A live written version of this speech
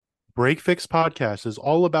Break Fix Podcast is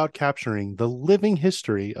all about capturing the living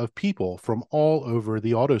history of people from all over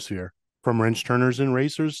the autosphere, from wrench turners and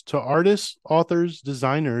racers to artists, authors,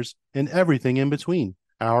 designers, and everything in between.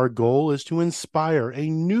 Our goal is to inspire a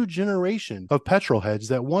new generation of petrol heads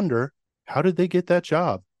that wonder, how did they get that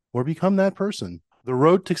job or become that person? The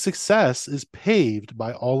road to success is paved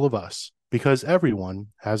by all of us because everyone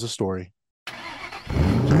has a story.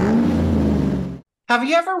 Have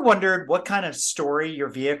you ever wondered what kind of story your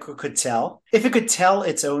vehicle could tell? If it could tell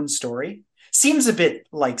its own story? Seems a bit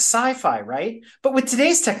like sci-fi, right? But with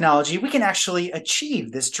today's technology, we can actually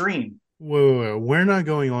achieve this dream. Whoa, we're not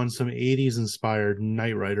going on some 80s inspired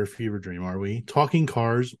Knight Rider fever dream, are we? Talking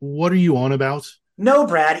cars, what are you on about? No,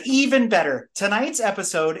 Brad, even better. Tonight's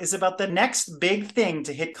episode is about the next big thing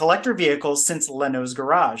to hit collector vehicles since Leno's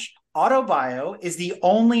Garage. AutoBio is the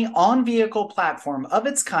only on-vehicle platform of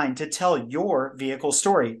its kind to tell your vehicle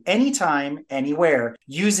story anytime, anywhere.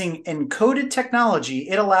 Using encoded technology,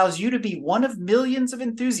 it allows you to be one of millions of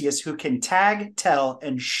enthusiasts who can tag, tell,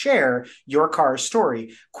 and share your car's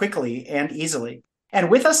story quickly and easily. And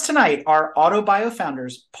with us tonight are AutoBio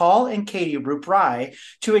founders Paul and Katie Ruprai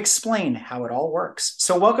to explain how it all works.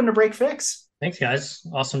 So welcome to Break Fix. Thanks, guys.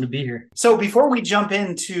 Awesome to be here. So before we jump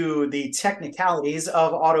into the technicalities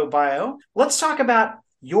of AutoBio, let's talk about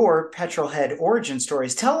your petrolhead origin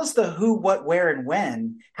stories. Tell us the who, what, where, and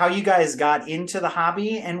when, how you guys got into the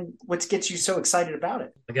hobby and what gets you so excited about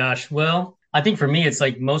it. Oh my gosh. Well, I think for me, it's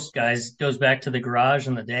like most guys goes back to the garage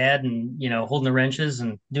and the dad and, holding the wrenches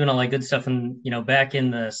and doing all that good stuff. And, back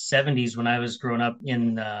in the 70s when I was growing up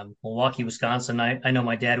in Milwaukee, Wisconsin, I know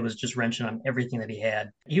my dad was just wrenching on everything that he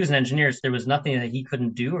had. He was an engineer, so there was nothing that he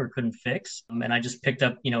couldn't do or couldn't fix. And I just picked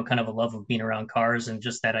up, kind of a love of being around cars and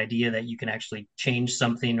just that idea that you can actually change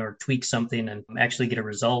something or tweak something and actually get a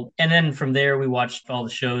result. And then from there, we watched all the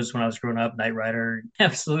shows when I was growing up, Knight Rider,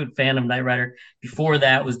 absolute fan of Knight Rider. Before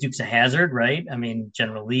that was Dukes of Hazzard, right? I mean,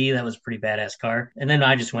 General Lee, that was a pretty badass car. And then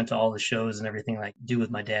I just went to all the shows and everything like do with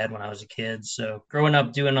my dad when I was a kid. So growing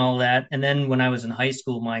up doing all that. And then when I was in high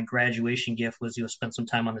school, my graduation gift was to spend some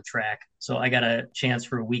time on the track. So I got a chance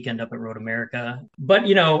for a weekend up at Road America. But,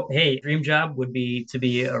 hey, dream job would be to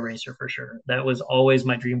be a racer for sure. That was always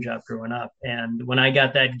my dream job growing up. And when I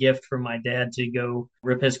got that gift from my dad to go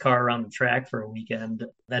rip his car around the track for a weekend,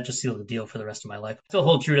 that just sealed the deal for the rest of my life. I still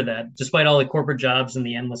hold true to that. Despite all the corporate jobs and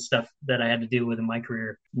the endless stuff that I had to deal with in my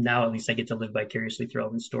career, now at least I get to live vicariously through all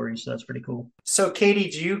these stories. So that's pretty cool. So Katie,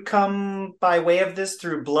 do you come by way of this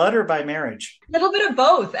through blood or by marriage? A little bit of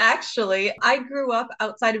both, actually. I grew up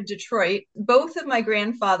outside of Detroit. Both of my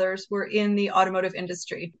grandfathers were in the automotive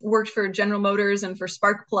industry, worked for General Motors and for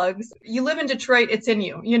spark plugs. You live in Detroit, it's in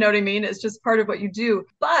you. You know what I mean? It's just part of what you do.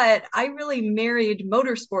 But I really married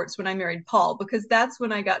motorsports when I married Paul, because that's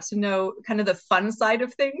when I got to know kind of the fun side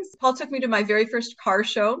of things. Paul took me to my very first car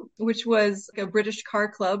show, which was a British car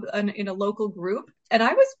club in a local group. And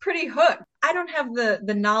I was pretty hooked. I don't have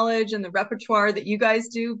the knowledge and the repertoire that you guys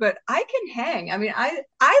do, but I can hang. I mean, I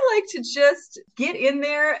like to just get in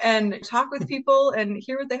there and talk with people and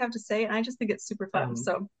hear what they have to say. And I just think it's super fun.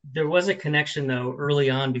 So there was a connection, though, early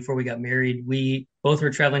on before we got married. We both were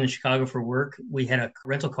traveling to Chicago for work. We had a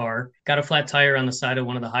rental car, got a flat tire on the side of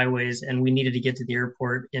one of the highways, and we needed to get to the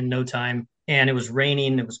airport in no time. And it was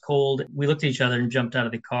raining, it was cold. We looked at each other and jumped out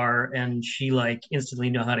of the car, and she instantly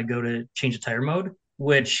knew how to go to change the tire mode,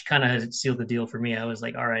 which kind of sealed the deal for me. I was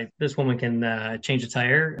like, all right, this woman can change a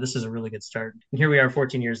tire. This is a really good start. And here we are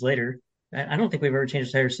 14 years later. I don't think we've ever changed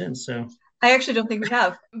a tire since. So I actually don't think we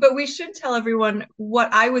have, but we should tell everyone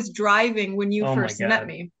what I was driving when you first met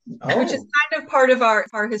me, which is kind of part of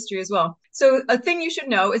our history as well. So a thing you should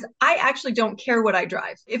know is I actually don't care what I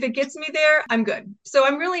drive. If it gets me there, I'm good. So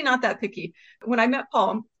I'm really not that picky. When I met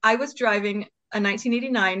Paul, I was driving a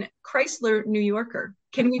 1989 Chrysler New Yorker.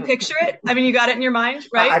 Can we picture it? I mean, you got it in your mind,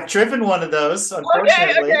 right? I've driven one of those,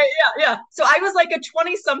 unfortunately. Okay, yeah. So I was like a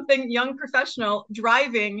 20-something young professional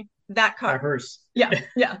driving that car. Hers. Yeah.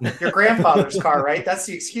 Your grandfather's car, right? That's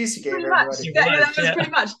the excuse you gave everybody. That was pretty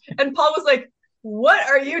much. And Paul was like, what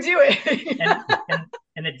are you doing?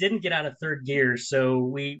 and it didn't get out of third gear, so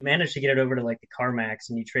we managed to get it over to the CarMax,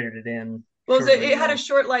 and you traded it in. Well, it had a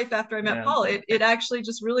short life after I met Paul. It actually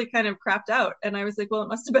just really kind of crapped out. And I was like, well, it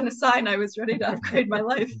must have been a sign I was ready to upgrade my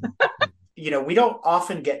life. We don't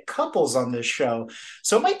often get couples on this show.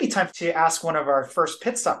 So it might be time to ask one of our first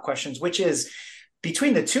pit stop questions, which is,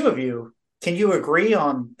 between the two of you, can you agree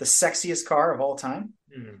on the sexiest car of all time?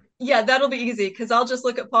 Yeah, that'll be easy because I'll just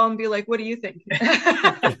look at Paul and be like, what do you think?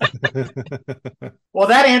 Well, Well,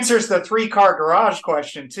 that answers the 3-car garage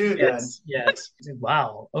question too, then. Yes.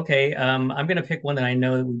 Wow. Okay. I'm gonna pick one that I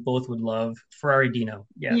know that we both would love. Ferrari Dino.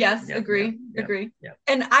 Yeah. Yes, Yeah, agree. yeah, Agree. yeah.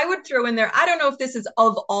 And I would throw in there, I don't know if this is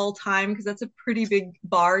of all time because that's a pretty big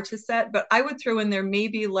bar to set, but I would throw in there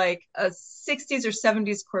maybe like a 60s or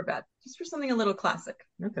 70s Corvette, just for something a little classic.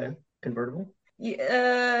 Okay. Convertible?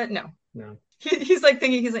 No. No. He's like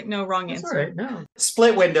thinking, he's like, no, wrong That's answer. all right. No.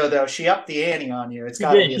 Split window, though. She upped the ante on you. It's She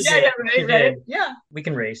got to did, be a she six. She did. Yeah. We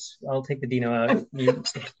can race. I'll take the Dino out. You-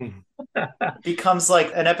 Becomes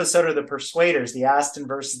like an episode of The Persuaders, the Aston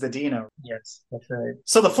versus the Dino. yes, that's right.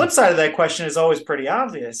 So the flip side of that question is always pretty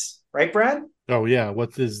obvious, right, Brad? Oh yeah,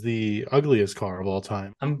 what is the ugliest car of all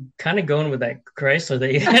time? I'm kind of going with that Chrysler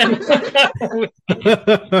that you had.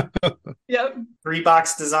 Yep.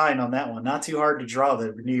 3-box design on that one. Not too hard to draw,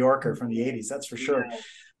 the New Yorker from the 80s, that's for sure.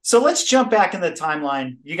 So let's jump back in the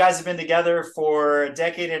timeline. You guys have been together for a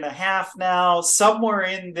decade and a half now. Somewhere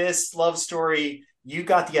in this love story, you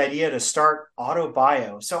got the idea to start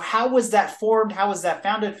AutoBio. So how was that formed? How was that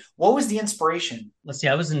founded? What was the inspiration? Let's see,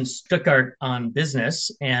 I was in Stuttgart on business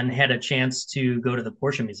and had a chance to go to the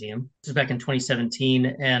Porsche Museum. This was back in 2017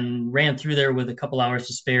 and ran through there with a couple hours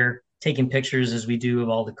to spare, taking pictures as we do of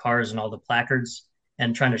all the cars and all the placards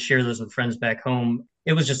and trying to share those with friends back home.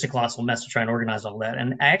 It was just a colossal mess to try and organize all that.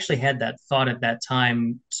 And I actually had that thought at that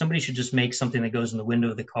time, somebody should just make something that goes in the window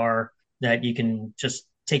of the car that you can just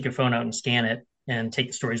take your phone out and scan it and take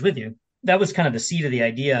the stories with you. That was kind of the seed of the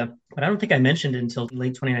idea, but I don't think I mentioned it until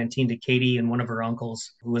late 2019 to Katie and one of her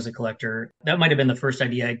uncles who was a collector. That might have been the first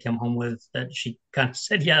idea I'd come home with that she kind of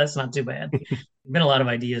said, yeah, that's not too bad. Been a lot of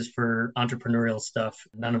ideas for entrepreneurial stuff.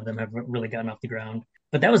 None of them have really gotten off the ground.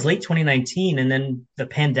 But that was late 2019. And then the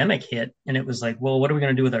pandemic hit and it was like, well, what are we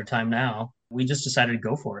going to do with our time now? We just decided to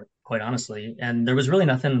go for it, quite honestly. And there was really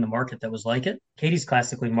nothing in the market that was like it. Katie's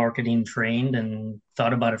classically marketing trained and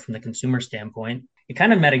thought about it from the consumer standpoint. It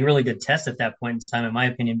kind of met a really good test at that point in time, in my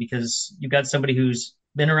opinion, because you got somebody who's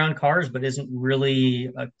been around cars, but isn't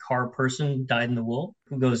really a car person, dyed in the wool,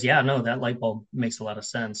 who goes, yeah, no, that light bulb makes a lot of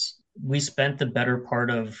sense. We spent the better part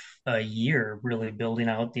of a year really building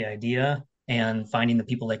out the idea and finding the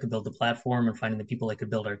people that could build the platform and finding the people that could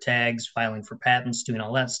build our tags, filing for patents, doing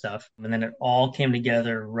all that stuff. And then it all came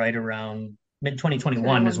together right around mid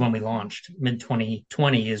 2021 is when we launched. Mid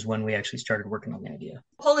 2020 is when we actually started working on the idea.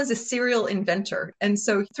 Paul is a serial inventor. And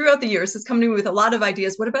so throughout the years, has come to me with a lot of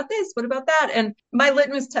ideas. What about this? What about that? And my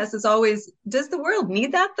litmus test is always, does the world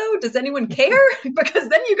need that though? Does anyone care? Because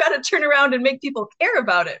then you got to turn around and make people care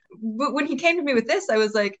about it. When he came to me with this, I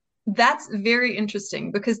was like, that's very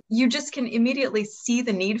interesting because you just can immediately see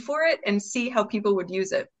the need for it and see how people would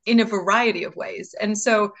use it in a variety of ways. And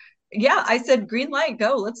so, yeah, I said, green light,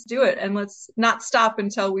 go, let's do it. And let's not stop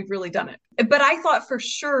until we've really done it. But I thought for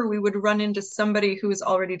sure we would run into somebody who has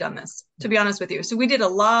already done this, to be honest with you. So we did a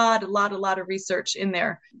lot of research in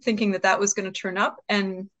there thinking that was going to turn up.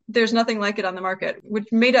 And there's nothing like it on the market, which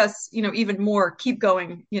made us, even more keep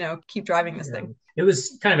going, keep driving this thing. It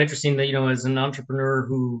was kind of interesting that, as an entrepreneur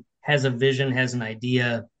who has a vision, has an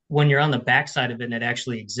idea, when you're on the backside of it and it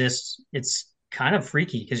actually exists, it's kind of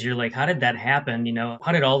freaky because you're like, how did that happen?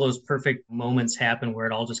 How did all those perfect moments happen where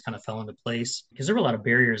it all just kind of fell into place? Because there were a lot of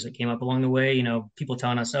barriers that came up along the way. People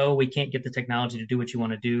telling us, oh, we can't get the technology to do what you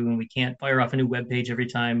want to do. And we can't fire off a new web page every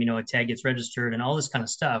time, a tag gets registered and all this kind of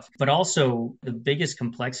stuff. But also the biggest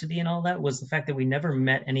complexity in all that was the fact that we never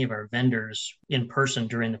met any of our vendors in person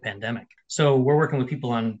during the pandemic. So we're working with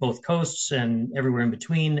people on both coasts and everywhere in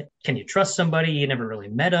between. Can you trust somebody? You never really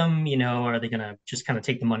met them. Are they going to just kind of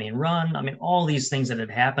take the money and run? I mean, all these things that had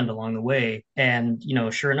happened along the way. And,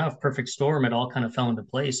 sure enough, perfect storm, it all kind of fell into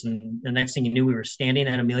place. And the next thing you knew, we were standing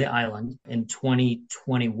at Amelia Island in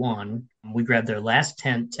 2021. We grabbed their last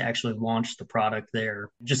tent to actually launch the product there.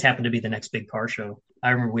 It just happened to be the next big car show.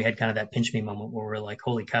 I remember we had kind of that pinch me moment where we're like,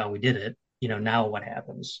 holy cow, we did it. Now what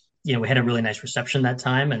happens? We had a really nice reception that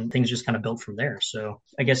time and things just kind of built from there. So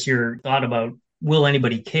I guess your thought about will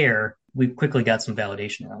anybody care? We quickly got some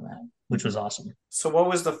validation around that, which was awesome. So what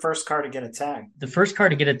was the first car to get a tag? The first car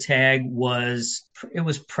to get a tag was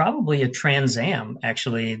probably a Trans Am,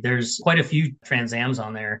 actually. There's quite a few Trans Ams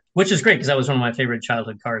on there, which is great because that was one of my favorite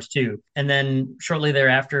childhood cars too. And then shortly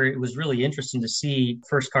thereafter, it was really interesting to see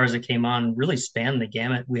first cars that came on really span the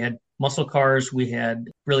gamut. We had muscle cars, we had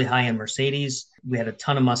really high-end Mercedes, We had a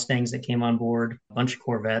ton of Mustangs that came on board, a bunch of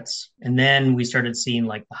Corvettes. And then we started seeing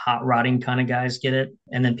like the hot rodding kind of guys get it.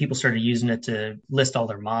 And then people started using it to list all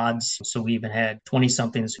their mods. So we even had 20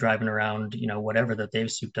 somethings driving around, whatever that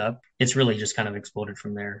they've souped up. It's really just kind of exploded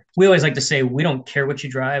from there. We always like to say, we don't care what you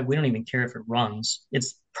drive. We don't even care if it runs.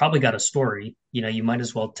 It's probably got a story. You might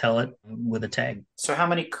as well tell it with a tag. So how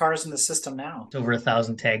many cars in the system now? It's over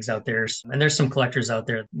 1,000 tags out there. And there's some collectors out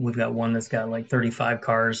there. We've got one that's got like 35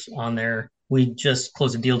 cars on there. We just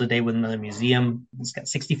closed a deal today with another museum. It's got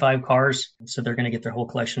 65 cars. So they're going to get their whole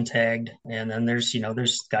collection tagged. And then there's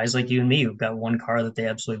guys like you and me who've got one car that they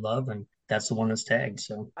absolutely love. And that's the one that's tagged.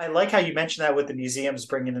 So I like how you mentioned that with the museums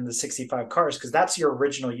bringing in the 65 cars, because that's your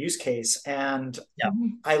original use case. And yeah.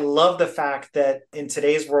 I love the fact that in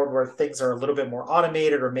today's world where things are a little bit more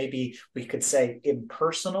automated, or maybe we could say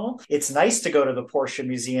impersonal, it's nice to go to the Porsche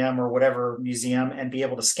museum or whatever museum and be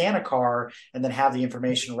able to scan a car and then have the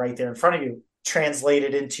information right there in front of you,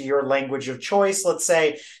 translated into your language of choice, let's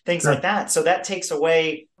say, things like that. So that takes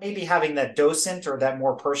away maybe having that docent or that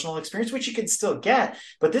more personal experience, which you can still get.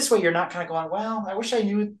 But this way you're not kind of going, well, I wish I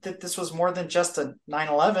knew that this was more than just a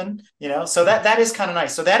 911, so that is kind of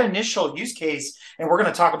nice. So that initial use case, and we're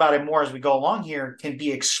going to talk about it more as we go along here, can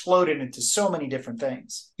be exploded into so many different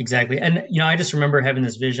things. Exactly. And, I just remember having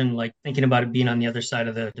this vision, like thinking about it being on the other side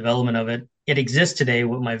of the development of it. It exists today,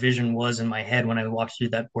 what my vision was in my head when I walked through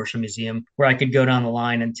that Porsche museum, where I could go down the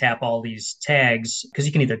line and tap all these tags, because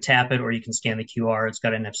you can either tap it or you can scan the QR. It's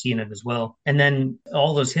got NFC in it as well. And then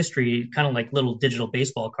all those history, kind of like little digital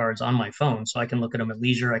baseball cards on my phone. So I can look at them at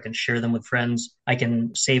leisure. I can share them with friends. I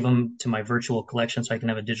can save them to my virtual collection so I can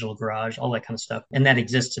have a digital garage, all that kind of stuff. And that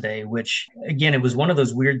exists today, which again, it was one of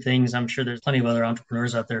those weird things. I'm sure there's plenty of other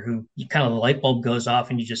entrepreneurs out there who the light bulb goes off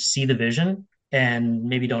and you just see the vision and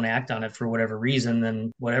maybe don't act on it for whatever reason, then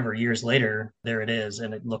whatever, years later, there it is.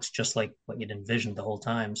 And it looks just like what you'd envisioned the whole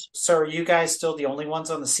time. So are you guys still the only ones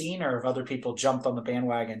on the scene, or have other people jumped on the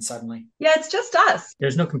bandwagon suddenly? Yeah, it's just us.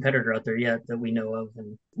 There's no competitor out there yet that we know of.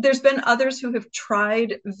 And there's been others who have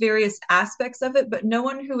tried various aspects of it, but no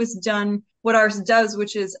one who has done what ours does,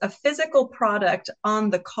 which is a physical product on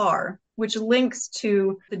the car, which links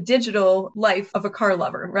to the digital life of a car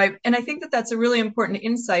lover, right? And I think that that's a really important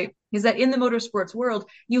insight, is that in the motorsports world,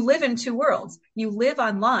 you live in two worlds. You live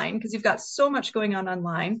online because you've got so much going on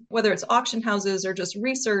online, whether it's auction houses or just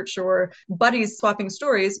research or buddies swapping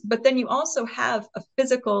stories, but then you also have a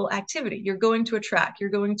physical activity. You're going to a track, you're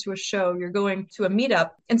going to a show, you're going to a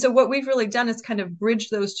meetup. And so what we've really done is kind of bridge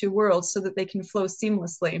those two worlds so that they can flow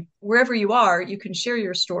seamlessly. Wherever you are, you can share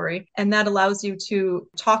your story, and that allows you to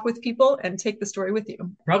talk with people and take the story with you.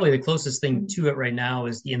 Probably the closest thing to it right now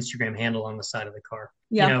is the Instagram handle on the side of the car.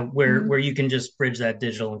 Yeah. Where you can just bridge that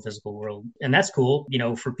digital and physical world. And that's cool,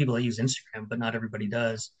 for people that use Instagram, but not everybody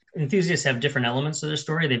does. Enthusiasts have different elements to their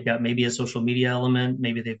story. They've got maybe a social media element.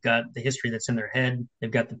 Maybe they've got the history that's in their head.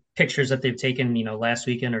 They've got the pictures that they've taken, last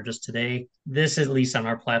weekend or just today. This, at least on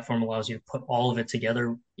our platform, allows you to put all of it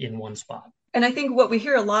together in one spot. And I think what we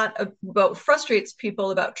hear a lot about frustrates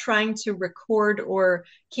people about trying to record or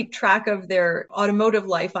keep track of their automotive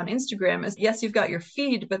life on Instagram is, yes, you've got your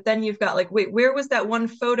feed, but then you've got wait, where was that one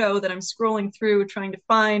photo that I'm scrolling through trying to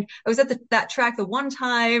find? I was at that track the one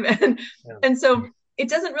time. And so it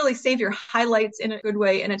doesn't really save your highlights in a good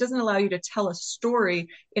way, and it doesn't allow you to tell a story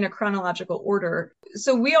in a chronological order.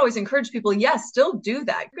 So we always encourage people, yes, still do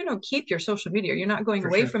that. You're going to keep your social media. You're not going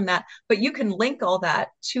away from that, but you can link all that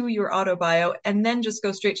to your auto bio and then just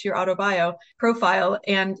go straight to your auto bio profile,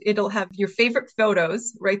 and it'll have your favorite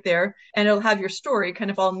photos right there, and it'll have your story kind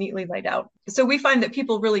of all neatly laid out. So we find that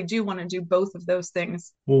people really do want to do both of those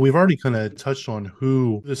things. Well, we've already kind of touched on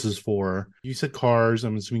who this is for. You said cars,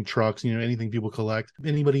 I'm assuming trucks, anything people collect.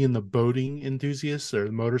 Anybody in the boating enthusiasts or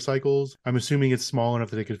motorcycles? I'm assuming it's small enough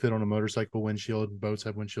that it could fit on a motorcycle windshield. Boats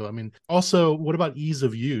have windshield. Also, what about ease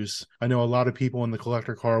of use? I know a lot of people in the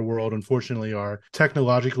collector car world, unfortunately, are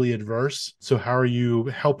technologically adverse. So how are you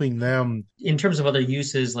helping them? In terms of other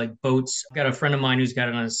uses like boats, I've got a friend of mine who's got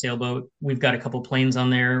it on a sailboat. We've got a couple planes on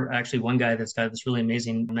there. Actually, one guy that's got this really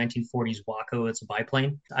amazing 1940s Waco. It's a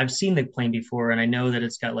biplane. I've seen the plane before, and I know that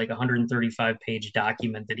it's got like a 135-page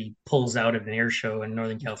document that he pulls out at an air show in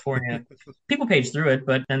Northern California. People page through it,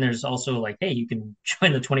 but then there's also hey, you can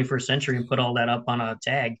join the 21st century and put all that up on a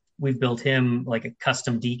tag. We've built him like a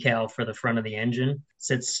custom decal for the front of the engine.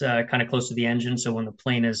 Sits kind of close to the engine, so when the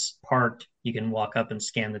plane is parked, you can walk up and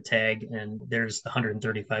scan the tag, and there's the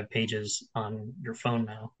 135 pages on your phone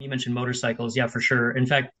now. You mentioned motorcycles. Yeah, for sure. In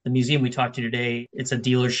fact, the museum we talked to today, it's a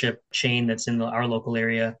dealership chain that's in our local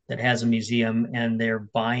area that has a museum, and they're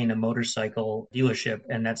buying a motorcycle dealership,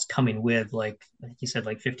 and that's coming with, like you said,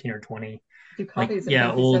 15 or 20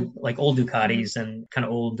 Ducatis, old Ducatis and kind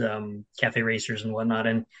of old cafe racers and whatnot.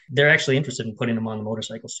 And they're actually interested in putting them on the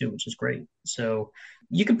motorcycles too, which is great. So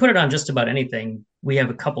you can put it on just about anything. We have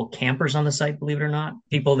a couple campers on the site, believe it or not.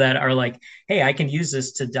 People that are like, hey, I can use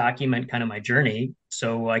this to document kind of my journey.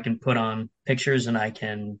 So I can put on pictures and I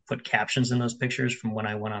can put captions in those pictures from when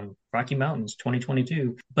I went on Rocky Mountains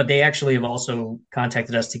 2022. But they actually have also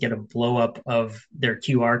contacted us to get a blow up of their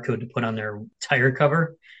QR code to put on their tire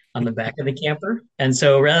cover on the back of the camper. And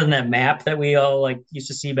so rather than that map that we all like used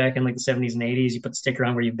to see back in like the 70s and 80s, you put the sticker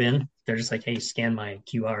on where you've been. They're just like, hey, scan my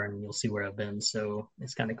QR and you'll see where I've been. So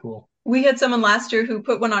it's kind of cool. We had someone last year who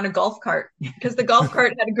put one on a golf cart because the golf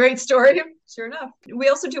cart had a great story. Sure enough. We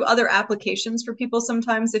also do other applications for people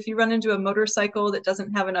sometimes. If you run into a motorcycle that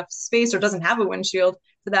doesn't have enough space or doesn't have a windshield,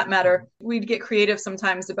 for that matter, we'd get creative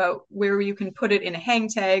sometimes about where you can put it in a hang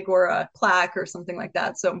tag or a plaque or something like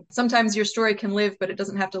that. So sometimes your story can live, but it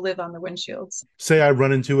doesn't have to live on the windshields. Say I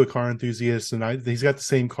run into a car enthusiast and he's got the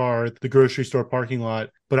same car at the grocery store parking lot,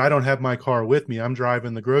 but I don't have my car with me. I'm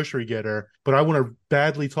driving the grocery getter, but I want to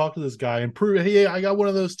badly talk to this guy and prove, hey, I got one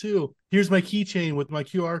of those too. Here's my keychain with my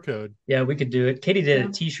QR code. Yeah, we could do it. Katie did a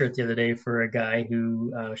t-shirt the other day for a guy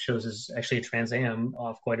who shows his actually a Trans Am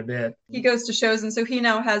off quite a bit. He goes to shows, and so he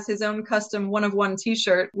now has his own custom one-of-one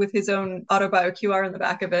t-shirt with his own Autobio QR in the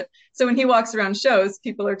back of it. So when he walks around shows,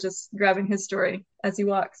 people are just grabbing his story as he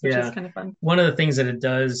walks, which is kind of fun. One of the things that it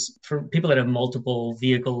does for people that have multiple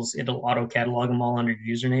vehicles, it'll auto catalog them all under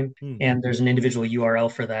your username. And there's an individual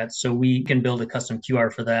URL for that. So we can build a custom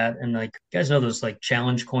QR for that. And like, you guys know those like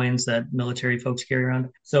challenge coins that military folks carry around?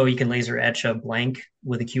 So you can laser etch a blank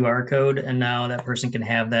with a QR code. And now that person can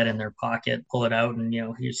have that in their pocket, pull it out and,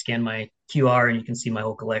 you scan my QR and you can see my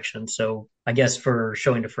whole collection. So I guess for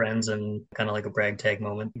showing to friends and kind of like a brag tag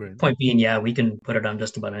moment. Right. Point being, we can put it on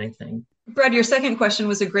just about anything. Brad, your second question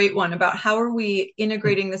was a great one about how are we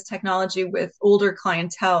integrating this technology with older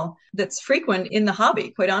clientele that's frequent in the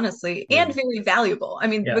hobby, quite honestly, and very valuable. I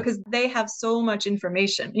mean, because they have so much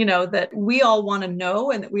information, that we all want to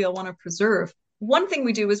know and that we all want to preserve. One thing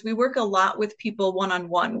we do is we work a lot with people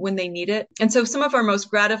one-on-one when they need it. And so some of our most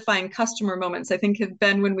gratifying customer moments, I think, have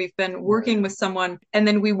been when we've been working with someone and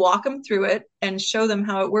then we walk them through it and show them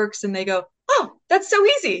how it works. And they go, oh, that's so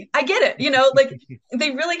easy. I get it. Like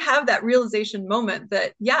they really have that realization moment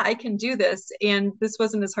that, I can do this. And this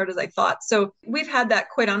wasn't as hard as I thought. So we've had that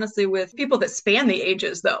quite honestly with people that span the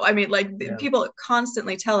ages, though. I mean, people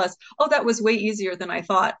constantly tell us, oh, that was way easier than I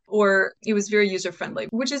thought, or it was very user-friendly,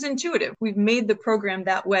 which is intuitive. We've made the program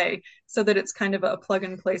that way so that it's kind of a plug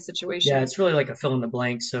and play situation. Yeah, it's really like a fill in the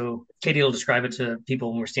blank. So Katie will describe it to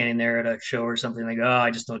people when we're standing there at a show or something like, oh,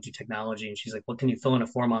 I just don't do technology. And she's like, well, can you fill in a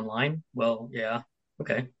form online? Well, yeah.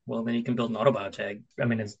 Okay, well then you can build an Autobio tag. I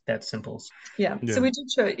mean, it's that simple. Yeah. So we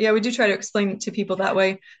do try to explain to people that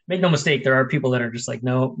way. Make no mistake, there are people that are just like,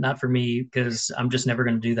 no, not for me, because I'm just never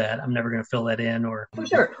going to do that. I'm never going to fill that in. Or for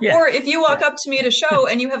sure. Yeah. Or if you walk up to me at a show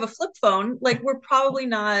and you have a flip phone, like we're probably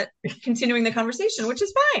not continuing the conversation, which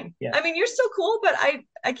is fine. Yeah. I mean, you're still cool, but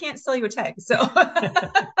I can't sell you a tag. So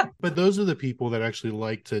But those are the people that actually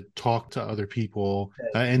like to talk to other people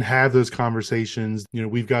and have those conversations.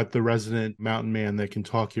 We've got the resident mountain man that can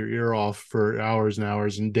talk your ear off for hours and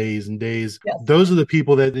hours and days and days. Yes. Those are the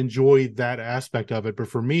people that enjoy that aspect of it. But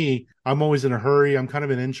for me, I'm always in a hurry. I'm kind of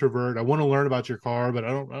an introvert. I want to learn about your car, but I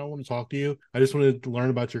don't want to talk to you. I just want to learn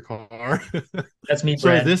about your car. That's me,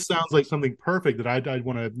 Brad. So this sounds like something perfect that I'd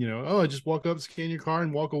want to, I just walk up, scan your car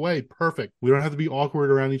and walk away. Perfect. We don't have to be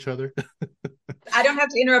awkward around each other. I don't have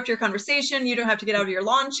to interrupt your conversation. You don't have to get out of your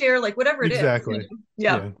lawn chair, like whatever it is. Exactly.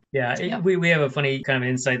 Yeah. We have a funny kind of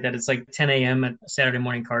insight that it's like 10 a.m. at a Saturday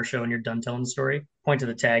morning car show and you're done telling the story. Point to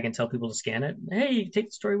the tag and tell people to scan it. Hey, you take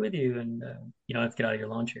the story with you and you don't have to get out of your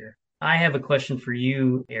lawn chair. I have a question for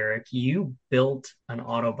you, Eric. You built an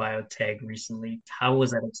Autobio tag recently. How was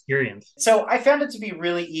that experience? So I found it to be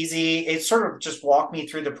really easy. It sort of just walked me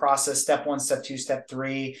through the process, step 1, step 2, step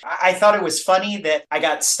 3. I thought it was funny that I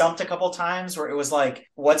got stumped a couple times where it was like,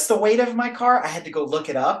 what's the weight of my car? I had to go look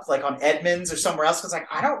it up, like on Edmunds or somewhere else. Because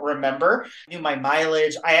I don't remember. I knew my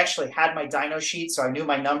mileage. I actually had my dyno sheet, so I knew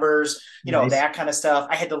my numbers, that kind of stuff.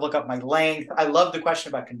 I had to look up my length. I love the question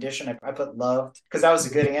about condition. I put loved because that was a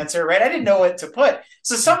good answer. Right? I didn't know what to put.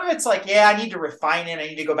 So some of it's like, I need to refine it. I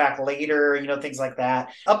need to go back later, things like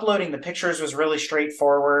that. Uploading the pictures was really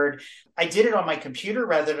straightforward. I did it on my computer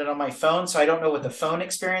rather than on my phone, so I don't know what the phone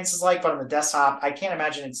experience is like, but on the desktop, I can't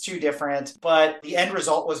imagine it's too different. But the end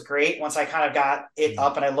result was great once I kind of got it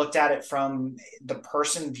up and I looked at it from the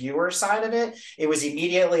person viewer side of it. It was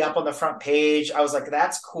immediately up on the front page. I was like,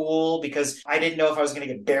 that's cool, because I didn't know if I was going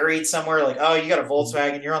to get buried somewhere. Like, oh, you got a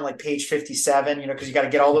Volkswagen, you're on like page 57, because you got to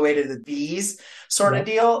get all the way to the B's sort of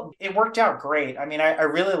deal. It worked out great. I mean, I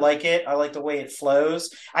really like it. I like the way it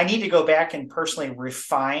flows. I need to go back and personally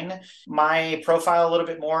refine my profile a little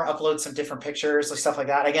bit more, upload some different pictures, like stuff like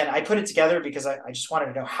that. Again, I put it together because I just wanted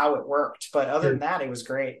to know how it worked. But other than that, it was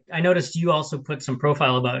great. I noticed you also put some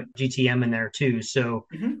profile about GTM in there too. So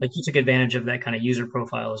like you took advantage of that kind of user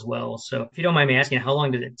profile as well. So if you don't mind me asking, how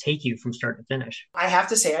long did it take you from start to finish? I have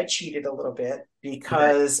to say I cheated a little bit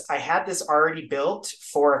because I had this already built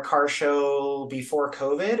for a car show before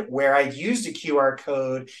COVID where I used a QR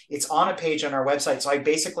code. It's on a page on our website. So I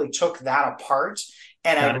basically took that apart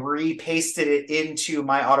and I repasted it into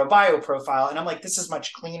my AutoBio profile. And I'm like, this is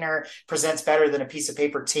much cleaner, presents better than a piece of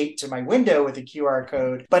paper taped to my window with a QR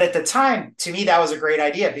code. But at the time, to me, that was a great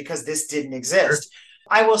idea because this didn't exist. Sure.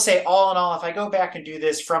 I will say, all in all, if I go back and do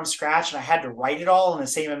this from scratch and I had to write it all in the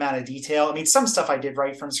same amount of detail, I mean, some stuff I did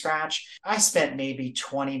write from scratch. I spent maybe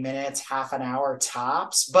 20 minutes, half an hour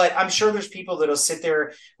tops, but I'm sure there's people that'll sit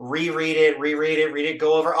there, read it,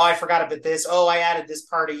 go over, oh, I forgot about this. Oh, I added this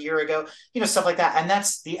part a year ago, stuff like that. And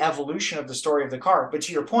that's the evolution of the story of the car. But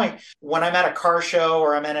to your point, when I'm at a car show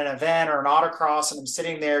or I'm at an event or an autocross and I'm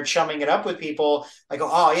sitting there chumming it up with people, I go,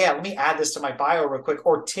 oh yeah, let me add this to my bio real quick,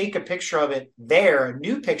 or take a picture of it there,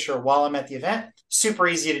 new picture while I'm at the event. Super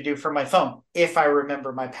easy to do from my phone if I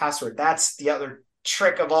remember my password. That's the other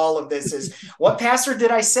trick of all of this is what password did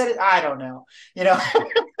I set it? I don't know.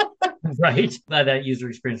 Right. That user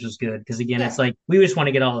experience was good because again, it's like we just want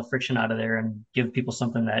to get all the friction out of there and give people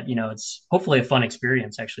something that, it's hopefully a fun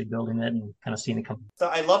experience actually building it and kind of seeing it come. So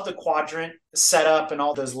I love the quadrant setup and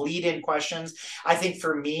all those lead-in questions. I think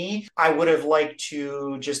for me, I would have liked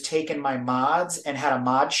to just taken my mods and had a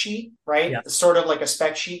mod sheet, right? Yeah. Sort of like a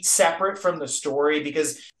spec sheet separate from the story,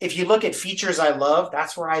 because if you look at features I love,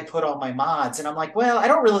 that's where I put all my mods. And I'm like, well, I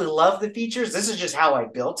don't really love the features. This is just how I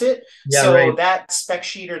built it. Yeah, so that spec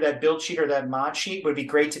sheet or that build sheet or that mod sheet would be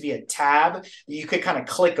great to be a tab. You could kind of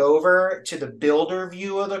click over to the builder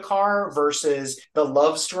view of the car versus the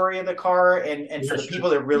love story of the car. And for the people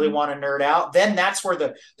that really want to nerd out, then that's where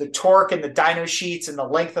the torque and the dyno sheets and the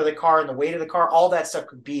length of the car and the weight of the car, all that stuff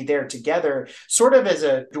could be there together, sort of as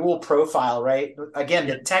a dual profile, right? Again,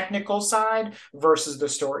 the technical side versus the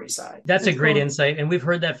story side. That's a great insight. And we've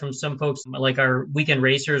heard that from some folks, like our weekend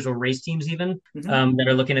racers or race teams even, that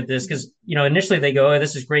are looking at this. Because, initially they go, oh,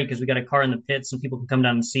 this is great because we got a car in the pits and people can come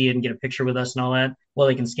down and see it and get a picture with us and all that. Well,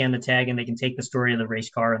 they can scan the tag and they can take the story of the race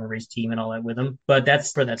car and the race team and all that with them. But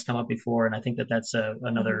that's come up before. And I think that's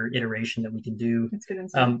another iteration that we can do. That's good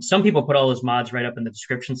insight. Some people put all those mods right up in the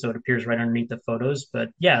description, so it appears right underneath the photos. But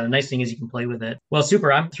yeah, the nice thing is you can play with it. Well,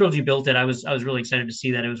 super. I'm thrilled you built it. I was really excited to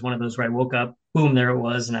see that. It was one of those where I woke up, boom, there it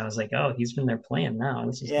was. And I was like, oh, he's been there playing now.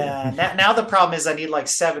 This is good. Now the problem is I need like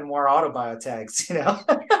 7 more AutoBio tags,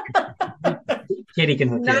 Katie can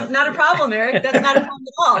hook not a problem, Eric. That's not a problem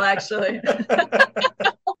at all, actually.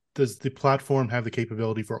 Does the platform have the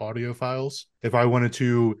capability for audio files? If I wanted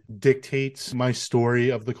to dictate my story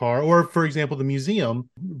of the car, or for example, the museum,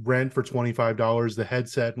 rent for $25 the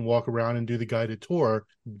headset and walk around and do the guided tour,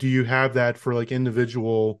 do you have that for like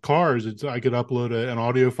individual cars? I could upload an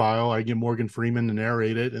audio file, I get Morgan Freeman to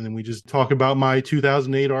narrate it, and then we just talk about my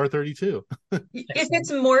 2008 R32. If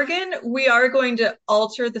it's Morgan, we are going to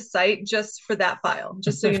alter the site just for that file,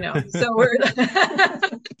 just so you know. So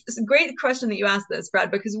it's a great question that you asked this,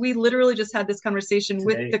 Brad, because we literally just had this conversation today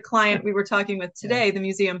with the client we were talking with today, the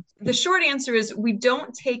museum. The short answer is we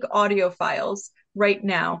don't take audio files right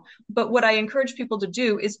now, but what I encourage people to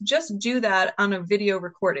do is just do that on a video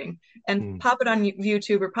recording and pop it on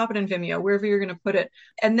YouTube or pop it in Vimeo, wherever you're going to put it,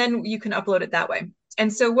 and then you can upload it that way.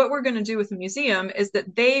 And so what we're going to do with the museum is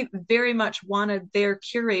that they very much wanted their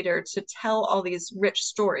curator to tell all these rich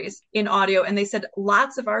stories in audio. And they said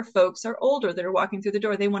lots of our folks are older that are walking through the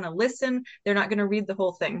door. They want to listen. They're not going to read the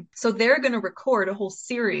whole thing. So they're going to record a whole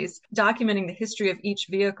series documenting the history of each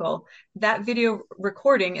vehicle. That video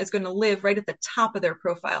recording is going to live right at the top of their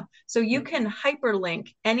profile. So you can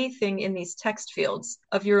hyperlink anything in these text fields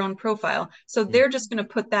of your own profile. So they're just going to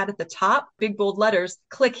put that at the top, big bold letters,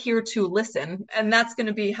 click here to listen. And that's going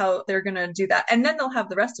to be how they're going to do that. And then they'll have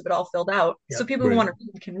the rest of it all filled out. Yep. So people who want to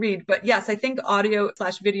read can read. But yes, I think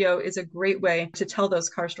audio/video is a great way to tell those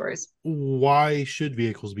car stories. Why should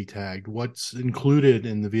vehicles be tagged? What's included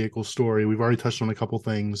in the vehicle story? We've already touched on a couple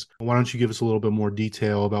things. Why don't you give us a little bit more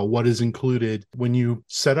detail about what is included when you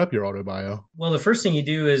set up your auto bio? Well, the first thing you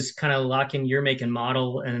do is kind of lock in your make and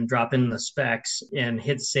model and drop in the specs and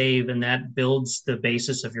hit save, and that builds the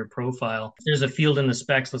basis of your profile. If there's a field in the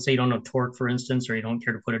specs, let's say you don't know torque, for instance, or you don't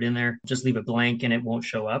care to put it in there, just leave it blank and it won't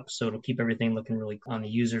show up. So it'll keep everything looking really on the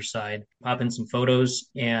user side. Pop in some photos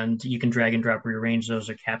and you can drag and drop, rearrange those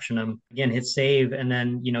or caption them. Again, hit save, and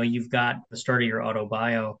then you've got the start of your auto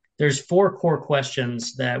bio. There's 4 core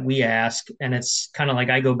questions that we ask, and it's kind of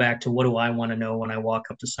like I go back to what do I want to know when I walk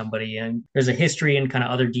up to somebody, and there's a history and kind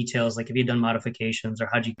of other details, like have you done modifications or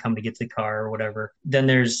how'd you come to get to the car or whatever. Then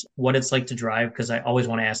there's what it's like to drive, because I always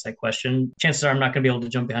want to ask that question. Chances are I'm not going to be able to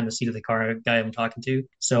jump behind the seat of the car guy I'm talking to,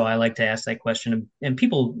 so I like to ask that question, and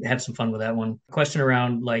people have some fun with that one. Question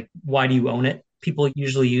around like, why do you own it? People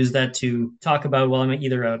usually use that to talk about, well, I'm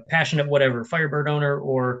either a passionate whatever Firebird owner,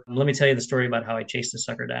 or let me tell you the story about how I chased the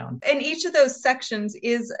sucker down. And each of those sections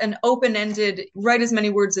is an open-ended, write as many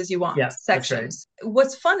words as you want sections. Right.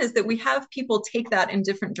 What's fun is that we have people take that in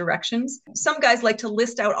different directions. Some guys like to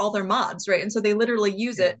list out all their mods, right? And so they literally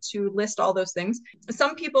use it to list all those things.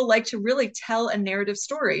 Some people like to really tell a narrative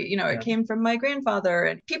story. It came from my grandfather,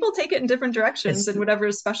 and people take it in different directions and whatever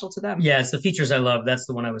is special to them. Yeah, it's the features I love. That's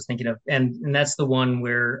the one I was thinking of. And that's the one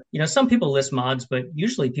where, some people list mods, but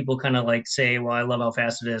usually people kind of like say, well, I love how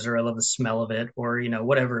fast it is, or I love the smell of it, or,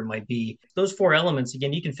 whatever it might be. Those 4 elements,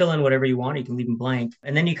 again, you can fill in whatever you want. You can leave them blank.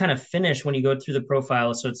 And then you kind of finish when you go through the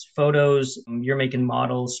profile. So it's photos, you're making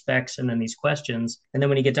models, specs, and then these questions. And then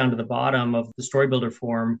when you get down to the bottom of the story builder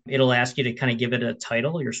form, it'll ask you to kind of give it a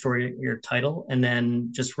title, your story, your title, and then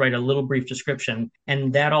just write a little brief description.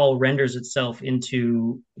 And that all renders itself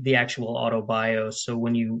into the actual auto bio. So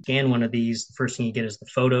when you scan one of these, the first thing you get is the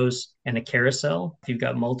photos and a carousel if you've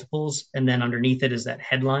got multiples, and then underneath it is that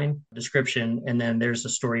headline description, and then there's the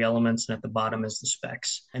story elements, and at the bottom is the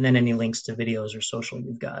specs, and then any links to videos or social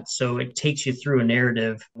you've got. So it takes you through a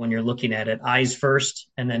narrative when you're looking at it, eyes first,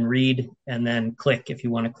 and then read, and then click if you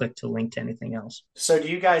want to click to link to anything else. So do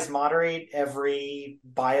you guys moderate every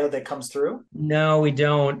bio that comes through? No, we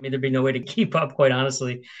don't. I mean, there'd be no way to keep up, quite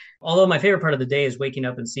honestly. Although my favorite part of the day is waking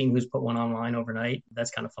up and seeing who's put one online overnight.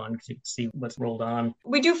 That's kind of fun because you can see what's rolled on.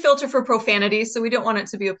 We do filter for profanity, so we don't want it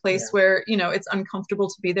to be a place where, it's uncomfortable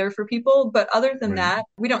to be there for people. But other than that,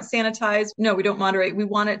 we don't sanitize. No, we don't moderate. We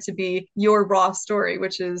want it to be your raw story,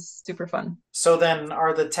 which is super fun. So then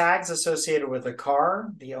are the tags associated with the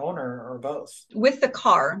car, the owner, or both? With the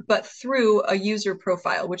car, but through a user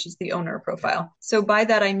profile, which is the owner profile. So by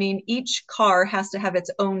that, I mean each car has to have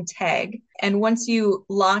its own tag. And once you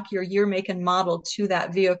lock your year, make, and model to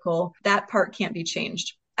that vehicle, that part can't be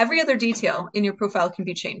changed. Every other detail in your profile can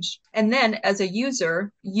be changed. And then as a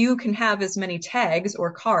user, you can have as many tags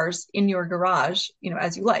or cars in your garage,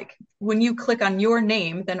 as you like. When you click on your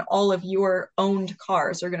name, then all of your owned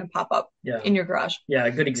cars are going to pop up in your garage. Yeah,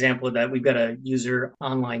 a good example of that. We've got a user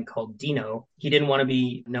online called Dino. He didn't want to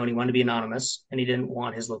be known. He wanted to be anonymous, and he didn't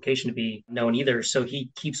want his location to be known either. So he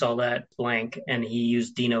keeps all that blank, and he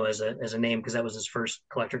used Dino as a name because that was his first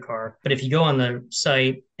collector car. But if you go on the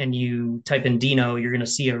site and you type in Dino, you're going to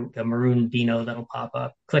see a maroon Dino that'll pop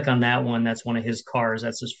up. Click on that one. That's one of his cars.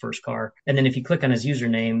 That's his first car. And then if you click on his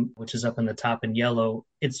username, which is up in the top in yellow,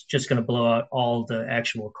 it's just going to blow out all the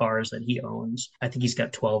actual cars that he owns. I think he's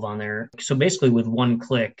got 12 on there. So basically with one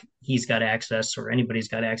click, he's got access, or anybody's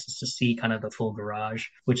got access to see kind of the full garage,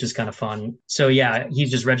 which is kind of fun. So yeah,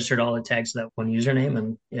 he's just registered all the tags to that one username,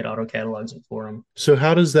 and it auto catalogs it for him. So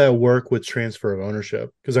how does that work with transfer of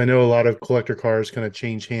ownership? Because I know a lot of collector cars kind of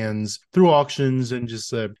change hands through auctions and just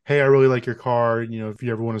say, hey, I really like your car, if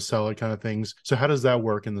you ever want to sell it, kind of things. So how does that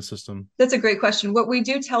work in the system? That's a great question. What we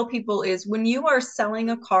do tell people is when you are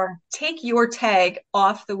selling a car, take your tag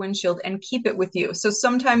off the windshield and keep it with you. So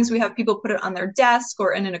sometimes we have people put it on their desk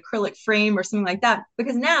or in an acrylic frame or something like that,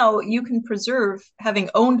 because now you can preserve having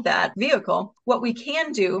owned that vehicle. What we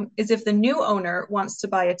can do is if the new owner wants to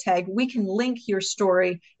buy a tag, we can link your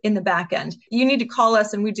story in the back end. You need to call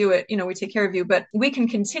us and we do it, we take care of you, but we can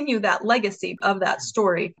continue that legacy of that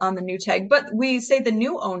story on the new tag. But we say the new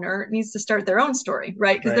new owner needs to start their own story,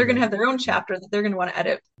 right? Because they're going to have their own chapter that they're going to want to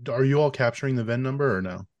edit. Are you all capturing the VIN number or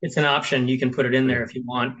no? It's an option. You can put it in there if you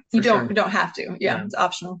want. You don't have to. Yeah, it's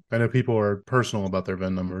optional. I know people are personal about their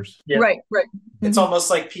VIN numbers. Yep. Right. It's almost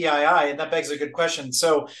like PII, and that begs a good question.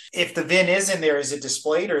 So if the VIN is in there, is it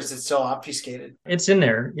displayed or is it still obfuscated? It's in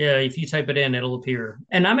there. Yeah, if you type it in, it'll appear.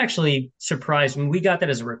 And I'm actually surprised when we got that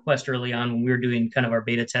as a request early on when we were doing kind of our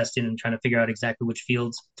beta testing and trying to figure out exactly which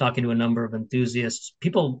fields, talking to a number of enthusiasts.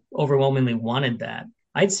 People overwhelmingly wanted that.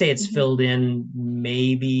 I'd say it's filled in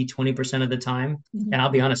maybe 20% of the time. And I'll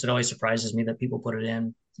be honest, it always surprises me that people put it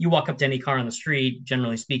in. You walk up to any car on the street,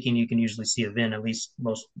 generally speaking, you can usually see a VIN, at least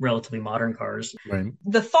most relatively modern cars. Right.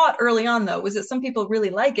 The thought early on, though, was that some people really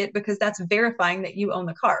like it because that's verifying that you own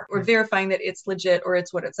the car or verifying that it's legit or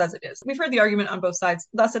it's what it says it is. We've heard the argument on both sides,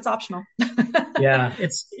 thus it's optional. Yeah,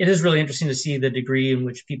 it is really interesting to see the degree in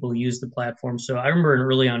which people use the platform. So I remember an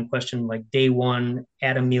early on question, like day one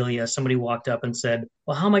at Amelia, somebody walked up and said,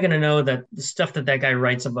 well, how am I going to know that the stuff that guy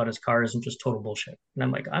writes about his car isn't just total bullshit? And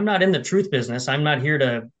I'm like, I'm not in the truth business. I'm not here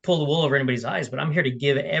to pull the wool over anybody's eyes, but I'm here to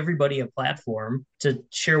give everybody a platform to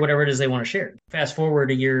share whatever it is they want to share. Fast forward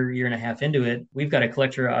a year and a half into it, we've got a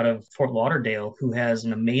collector out of Fort Lauderdale who has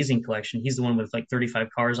an amazing collection. He's the one with like 35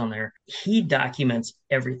 cars on there. He documents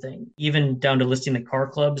everything, even down to listing the car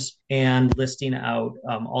clubs and listing out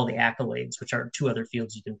all the accolades, which are 2 other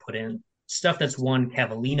fields you can put in. Stuff that's won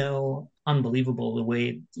Cavallino, unbelievable the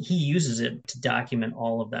way he uses it to document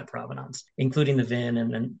all of that provenance, including the VIN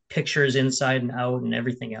and then pictures inside and out and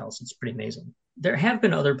everything else. It's pretty amazing. There have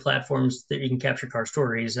been other platforms that you can capture car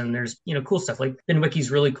stories, and there's, cool stuff like VinWiki's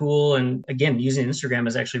really cool. And again, using Instagram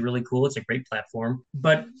is actually really cool. It's a great platform,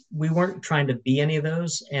 but we weren't trying to be any of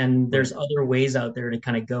those. And there's other ways out there to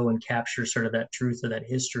kind of go and capture sort of that truth or that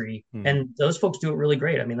history. And those folks do it really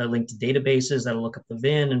great. I mean, they'll link to databases that'll look up the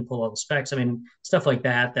VIN and pull all the specs. I mean, stuff like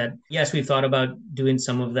that, yes, we've thought about doing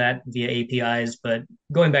some of that via APIs, but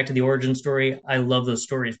going back to the origin story, I love those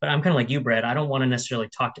stories, but I'm kind of like you, Brad. I don't want to necessarily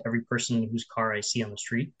talk to every person whose car I see on the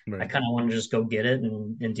street. Right. I kind of want to just go get it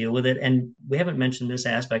and deal with it. And we haven't mentioned this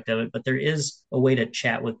aspect of it, but there is a way to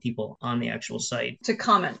chat with people on the actual site. To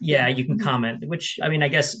comment. Yeah, you can comment, which, I mean, I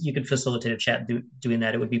guess you could facilitate a chat doing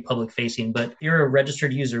that. It would be public facing, but you're a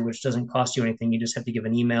registered user, which doesn't cost you anything. You just have to give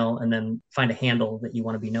an email and then find a handle that you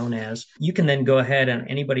want to be known as. You can then go ahead on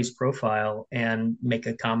anybody's profile and make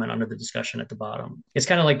a comment under the discussion at the bottom. It's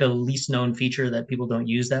kind of like the least known feature that people don't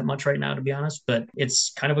use that much right now, to be honest, but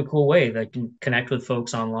it's kind of a cool way that can connect with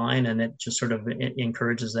folks online, and it just sort of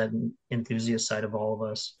encourages that enthusiast side of all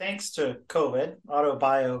of us. Thanks to COVID,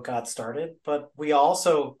 AutoBio got started, but we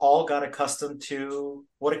also all got accustomed to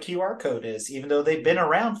what a QR code is, even though they've been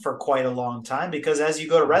around for quite a long time, because as you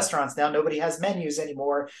go to restaurants now, nobody has menus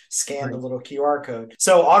anymore. Scan the little QR code.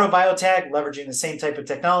 So AutoBioTag, leveraging the same type of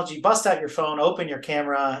technology, bust out your phone, open your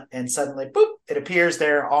camera, and suddenly, boop, it appears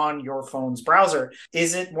there on your phone's browser.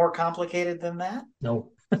 Is it more complicated than that?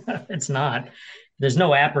 No, it's not. There's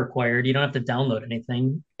no app required. You don't have to download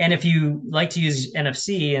anything. And if you like to use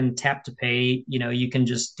NFC and tap to pay, you can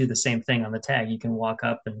just do the same thing on the tag. You can walk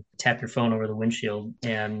up and tap your phone over the windshield,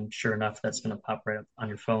 and sure enough, that's going to pop right up on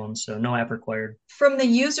your phone. So no app required. From the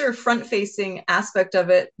user front-facing aspect of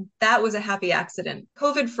it, that was a happy accident.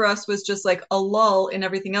 COVID for us was just like a lull in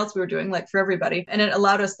everything else we were doing, like for everybody. And it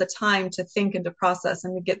allowed us the time to think and to process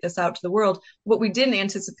and to get this out to the world. What we didn't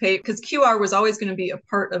anticipate, because QR was always going to be a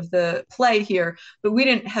part of the play here, but we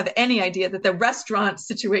didn't have any idea that the restaurant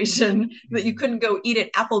situation that you couldn't go eat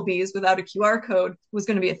at Applebee's without a QR code was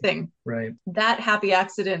going to be a thing. Right. That happy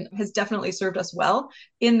accident has definitely served us well,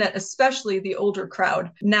 in that especially the older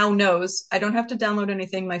crowd now knows I don't have to download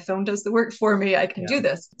anything. My phone does the work for me. I can do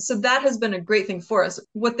this. So that has been a great thing for us.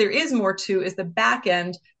 What there is more to is the back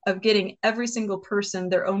end of getting every single person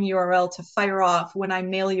their own URL to fire off when I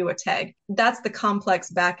mail you a tag. That's the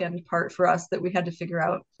complex backend part for us that we had to figure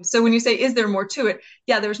out. So when you say, is there more to it?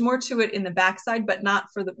 Yeah, there's more to it in the backside, but not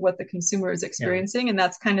for what the consumer is experiencing. And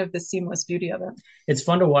that's kind of the seamless beauty of it. It's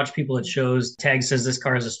fun to watch people at shows. Tag says this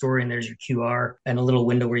car has a story, and there's your QR and a little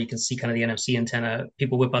window where you can see kind of the NFC antenna.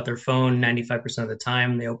 People whip out their phone 95% of the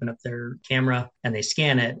time. They open up their camera and they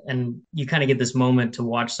scan it. And you kind of get this moment to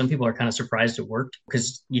watch. Some people are kind of surprised it worked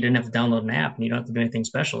because you didn't have to download an app and you don't have to do anything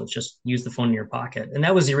special. It's just use the phone in your pocket. And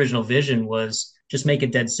that was the original vision, was just make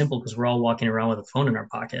it dead simple, because we're all walking around with a phone in our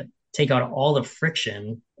pocket. Take out all the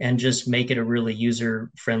friction and just make it a really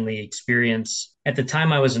user-friendly experience. At the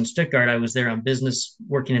time I was in Stuttgart, I was there on business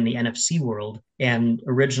working in the NFC world, and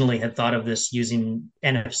originally had thought of this using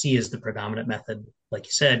NFC as the predominant method. like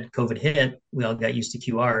you said, COVID hit, we all got used to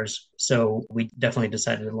QRs. So we definitely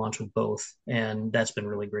decided to launch with both. And that's been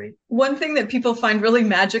really great. One thing that people find really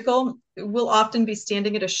magical, we'll often be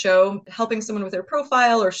standing at a show, helping someone with their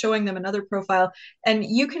profile or showing them another profile, and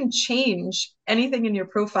you can change anything in your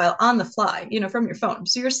profile on the fly, from your phone.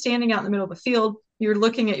 So you're standing out in the middle of a field, you're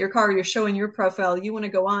looking at your car, you're showing your profile, you want to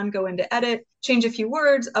go into edit, change a few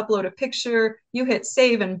words, upload a picture, you hit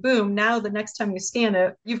save, and boom, now the next time you scan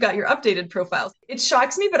it, you've got your updated profile. It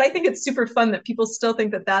shocks me, but I think it's super fun that people still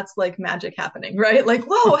think that that's like magic happening, right? Like,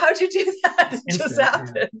 whoa, how'd you do that? It just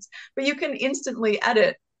happened. Yeah. But you can instantly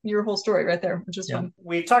edit your whole story right there, which is fun.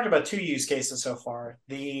 We've talked about 2 use cases so far.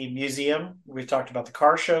 The museum, we've talked about the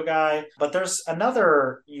car show guy, but there's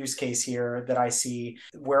another use case here that I see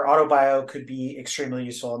where AutoBio could be extremely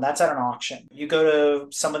useful, and that's at an auction. You go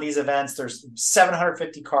to some of these events, there's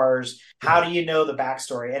 750 cars. How do you know the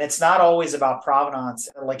backstory? And it's not always about provenance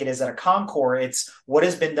like it is at a Concours. It's what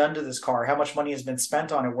has been done to this car, how much money has been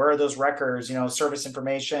spent on it, where are those records, service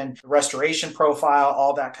information, restoration profile,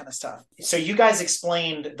 all that kind of stuff. So you guys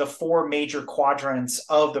explained the 4 major quadrants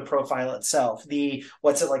of the profile itself. The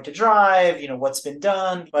what's it like to drive, what's been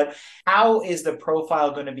done, but how is the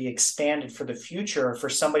profile going to be expanded for the future for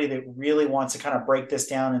somebody that really wants to kind of break this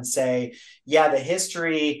down and say, yeah, the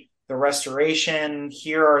history, the restoration,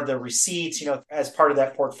 here are the receipts, as part of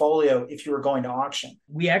that portfolio if you were going to auction?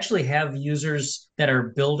 We actually have users that are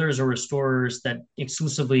builders or restorers that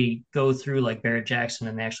exclusively go through like Barrett-Jackson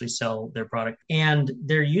and actually sell their product. And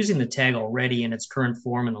they're using the tag already in its current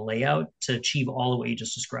form and the layout to achieve all of what you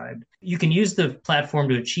just described. You can use the platform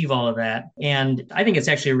to achieve all of that. And I think it's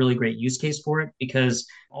actually a really great use case for it because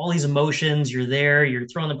all these emotions, you're there, you're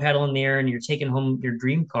throwing the paddle in the air and you're taking home your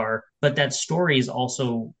dream car. But that story is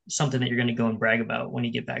also something that you're going to go and brag about when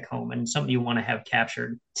you get back home and something you want to have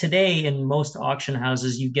captured. Today, in most auction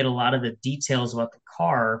houses, you get a lot of the details about the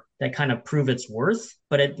car that kind of prove its worth,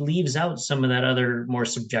 but it leaves out some of that other more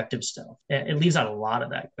subjective stuff. It leaves out a lot of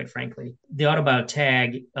that, quite frankly. The AutoBio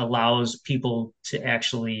tag allows people to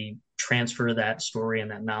actually transfer that story and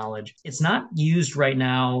that knowledge. It's not used right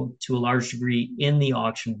now to a large degree in the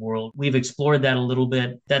auction world. We've explored that a little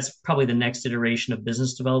bit. That's probably the next iteration of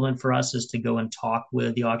business development for us, is to go and talk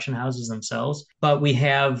with the auction houses themselves. But we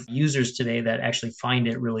have users today that actually find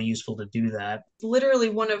it really useful to do that. Literally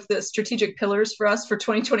one of the strategic pillars for us for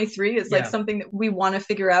 2023 is like something that we want to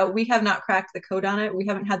figure out. We have not cracked the code on it. We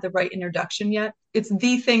haven't had the right introduction yet. It's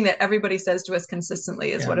the thing that everybody says to us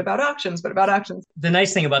consistently is, what about auctions? What about auctions? The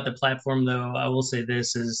nice thing about the platform, though, I will say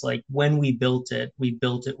this, is like when we built it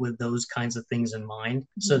with those kinds of things in mind,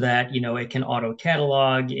 so that, it can auto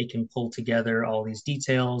catalog, it can pull together all these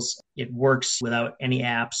details. It works without any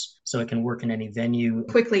apps, so it can work in any venue.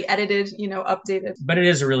 Quickly edited, updated. But it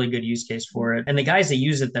is a really good use case for it. And the guys that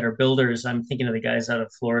use it that are builders, I'm thinking of the guys out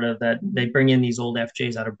of Florida that they bring in these old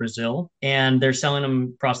FJs out of Brazil, and they're selling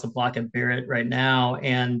them across the block at Barrett right now.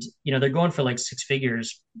 And, they're going for like 6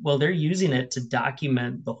 figures. Well, they're using it to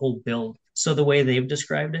document the whole build. So the way they've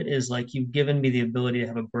described it is like, you've given me the ability to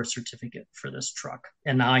have a birth certificate for this truck.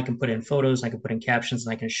 And now I can put in photos, I can put in captions,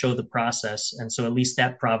 and I can show the process. And so at least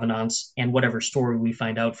that provenance and whatever story we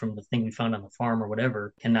find out from the thing we found on the farm or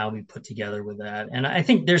whatever can now be put together with that. And I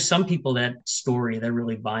think there's some people that story, they're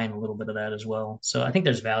really buying a little bit of that as well. So I think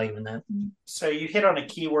there's value in that. So you hit on a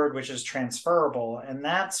keyword, which is transferable. And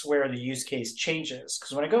that's where the use case changes.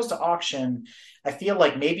 Because when it goes to auction, I feel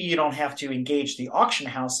like maybe you don't have to engage the auction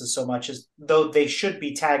houses so much, as though they should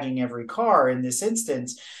be tagging every car in this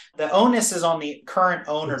instance. The onus is on the current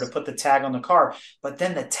owner to put the tag on the car, but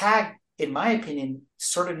then the tag, in my opinion,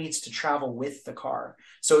 sort of needs to travel with the car.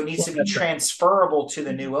 So it needs to be transferable to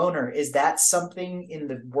the new owner. Is that something in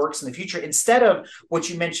the works in the future? Instead of what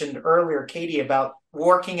you mentioned earlier, Katie, about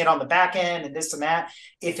working it on the back end and this and that,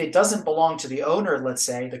 if it doesn't belong to the owner, let's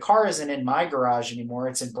say the car isn't in my garage anymore,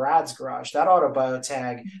 it's in Brad's garage, that AutoBio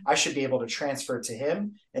tag, I should be able to transfer it to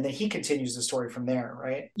him, and then he continues the story from there,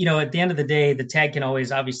 right? At the end of the day, the tag can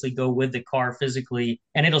always obviously go with the car physically,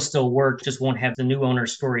 and it'll still work, just won't have the new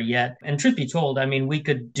owner's story yet. And truth be told, I mean, we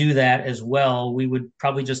could do that as well. We would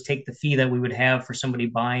probably just take the fee that we would have for somebody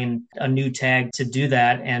buying a new tag to do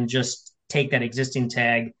that, and just take that existing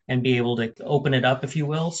tag and be able to open it up, if you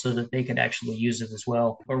will, so that they could actually use it as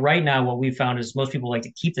well. But right now, what we found is most people like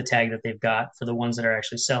to keep the tag that they've got for the ones that are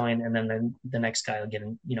actually selling, and then the next guy will get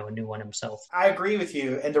a new one himself. I agree with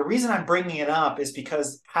you. And the reason I'm bringing it up is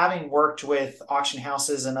because having worked with auction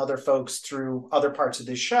houses and other folks through other parts of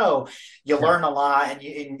this show, you learn a lot. And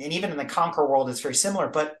even in the Concours world, it's very similar.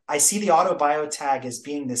 But I see the AutoBio tag as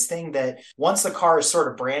being this thing that once the car is sort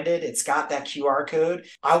of branded, it's got that QR code.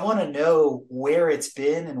 I want to know where it's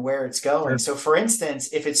been and and where it's going. Sure. So for instance,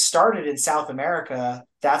 if it started in South America,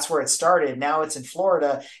 that's where it started. Now it's in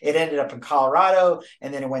Florida. It ended up in Colorado,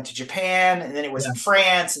 and then it went to Japan, and then it was in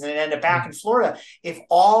France, and then it ended up back in Florida. If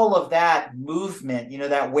all of that movement,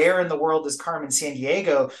 that where in the world is Carmen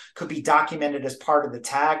Sandiego could be documented as part of the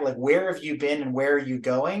tag, like where have you been and where are you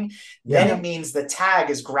going, then it means the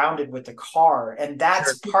tag is grounded with the car, and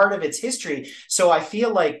that's part of its history. So I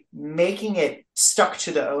feel like making it stuck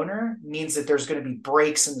to the owner means that there's going to be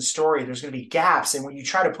breaks in the story. There's going to be gaps. And when you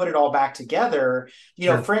try to put it all back together,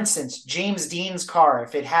 for instance, James Dean's car,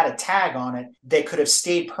 if it had a tag on it, they could have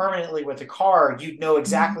stayed permanently with the car. You'd know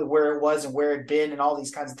exactly where it was and where it'd been and all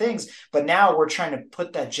these kinds of things. But now we're trying to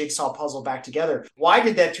put that jigsaw puzzle back together. Why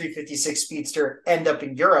did that 356 Speedster end up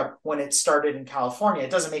in Europe when it started in California?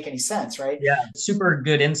 It doesn't make any sense, right? Yeah, super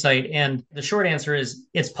good insight. And the short answer is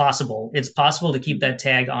it's possible. It's possible to keep that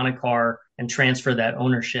tag on a car and transfer that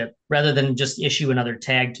ownership rather than just issue another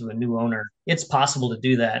tag to a new owner. It's possible to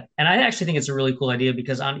do that. And I actually think it's a really cool idea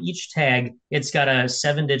because on each tag, it's got a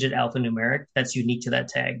 7-digit alphanumeric that's unique to that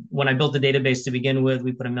tag. When I built the database to begin with,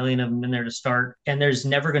 we put 1 million of them in there to start, and there's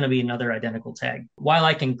never going to be another identical tag. While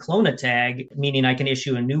I can clone a tag, meaning I can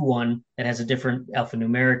issue a new one that has a different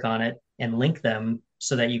alphanumeric on it and link them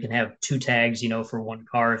so that you can have 2 tags, for one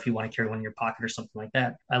car if you want to carry one in your pocket or something like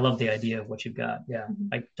that. I love the idea of what you've got. Yeah,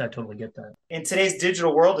 I totally get that. In today's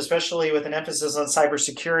digital world, especially with an emphasis on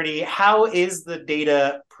cybersecurity, how is the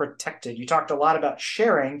data protected? You talked a lot about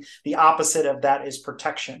sharing. The opposite of that is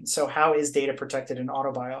protection. So how is data protected in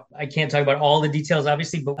AutoBio? I can't talk about all the details,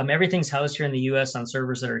 obviously, but everything's housed here in the US on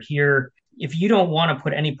servers that are here. If you don't want to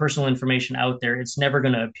put any personal information out there, it's never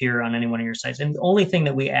going to appear on any one of your sites. And the only thing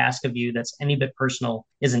that we ask of you that's any bit personal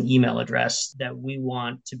is an email address that we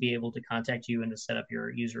want to be able to contact you and to set up your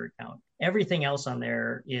user account. Everything else on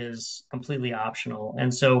there is completely optional.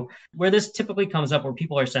 And so where this typically comes up, where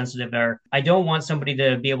people are sensitive, I don't want somebody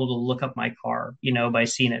to be able to look up my car, by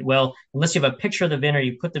seeing it. Well, unless you have a picture of the VIN or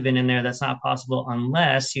you put the VIN in there, that's not possible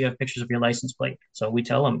unless you have pictures of your license plate. So we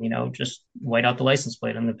tell them, just white out the license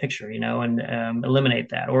plate on the picture, and eliminate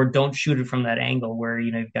that, or don't shoot it from that angle where,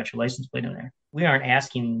 you've got your license plate in there. We aren't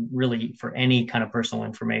asking really for any kind of personal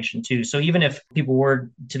information too. So even if people were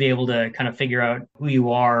to be able to kind of figure out who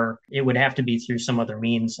you are, it would have to be through some other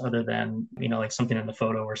means other than, like something in the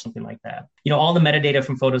photo or something like that. All the metadata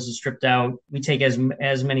from photos is stripped out. We take as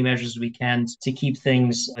many measures as we can to keep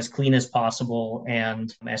things as clean as possible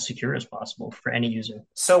and as secure as possible for any user.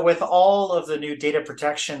 So with all of the new data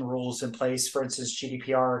protection rules in place, for instance,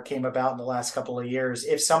 GDPR came about in the last couple of years.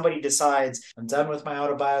 If somebody decides, I'm done with my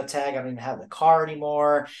AutoBio tag, I don't even have the car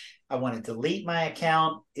anymore, I want to delete my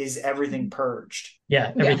account, is everything purged?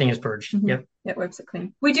 Yeah, everything is purged. Mm-hmm. Yep. It wipes it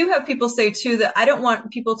clean. We do have people say too that I don't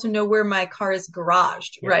want people to know where my car is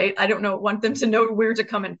garaged, right? I don't want them to know where to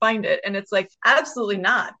come and find it. And it's like, absolutely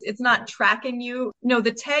not. It's not tracking you. No,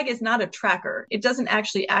 the tag is not a tracker. It doesn't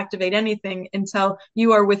actually activate anything until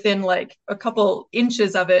you are within like a couple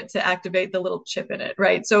inches of it to activate the little chip in it,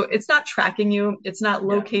 right? So it's not tracking you. It's not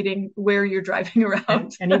locating where you're driving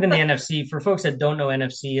around. And even the NFC, for folks that don't know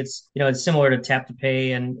NFC, it's similar to tap to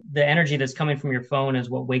pay, and the energy that's coming from your phone is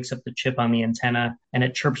what wakes up the chip on the antenna, and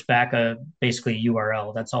it chirps back basically a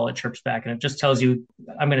URL. That's all it chirps back. And it just tells you,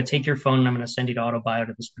 I'm going to take your phone and I'm going to send you to AutoBio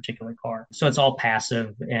to this particular car. So it's all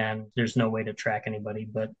passive and there's no way to track anybody.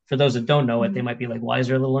 But for those that don't know it, they might be like, why is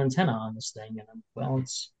there a little antenna on this thing? And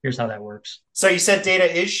here's how that works. So you said data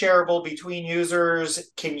is shareable between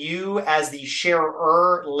users. Can you, as the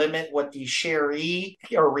sharer, limit what the sharee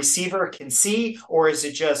or receiver can see? Or is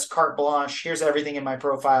it just carte blanche? Here's everything in my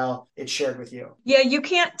profile. It's shared with you. Yeah, you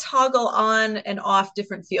can't toggle on and off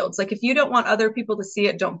different fields. Like if you don't want other people to see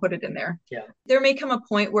it, don't put it in there. Yeah. There may come a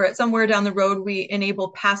point where somewhere down the road, we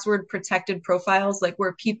enable password protected profiles, like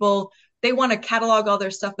where people, they want to catalog all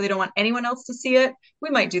their stuff, but they don't want anyone else to see it.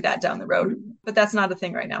 We might do that down the road, but that's not a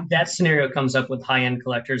thing right now. That scenario comes up with high-end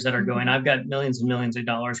collectors that are going, I've got millions and millions of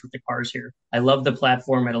dollars worth of cars here. I love the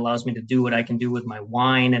platform. It allows me to do what I can do with my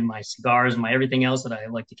wine and my cigars and my everything else that I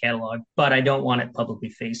like to catalog, but I don't want it publicly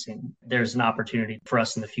facing. There's an opportunity for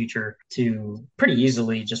us in the future to pretty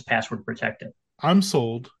easily just password protect it. I'm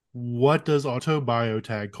sold. What does AutoBio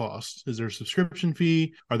tag cost? Is there a subscription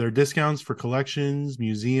fee? Are there discounts for collections,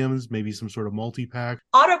 museums, maybe some sort of multi-pack?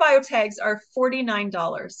 AutoBio tags are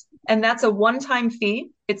 $49, and that's a one-time fee.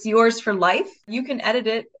 It's yours for life. You can edit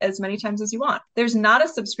it as many times as you want. There's not a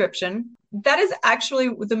subscription. That is actually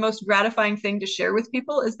the most gratifying thing to share with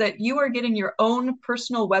people, is that you are getting your own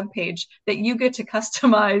personal web page that you get to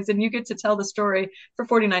customize and you get to tell the story for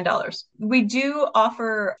 $49. We do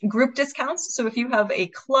offer group discounts. So if you have a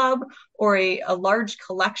club or a large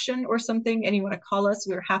collection or something and you want to call us,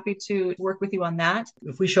 we're happy to work with you on that.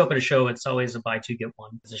 If we show up at a show, it's always a buy two, get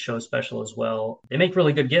one. It's a show special as well. They make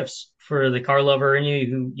really good gifts for the car lover in you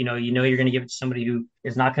who, you're going to give it to somebody who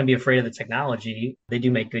is not going to be afraid of the technology. They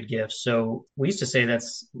do make good gifts. So we used to say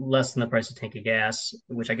that's less than the price of a tank of gas,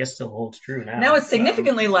 which I guess still holds true now. Now it's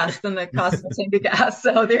significantly less than the cost of a tank of gas.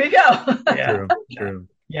 So there you go. Yeah. True.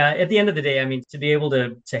 Yeah, at the end of the day, I mean, to be able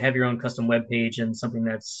to have your own custom web page and something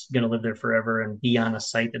that's going to live there forever and be on a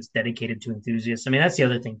site that's dedicated to enthusiasts. I mean, that's the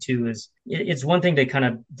other thing too, is it's one thing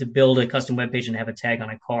to build a custom web page and have a tag on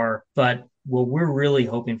a car, but what we're really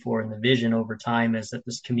hoping for in the vision over time is that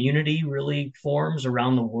this community really forms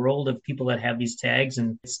around the world of people that have these tags,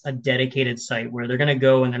 and it's a dedicated site where they're going to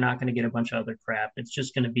go and they're not going to get a bunch of other crap. It's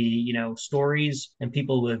just going to be, stories and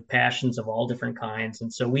people with passions of all different kinds.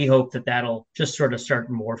 And so we hope that that'll just sort of start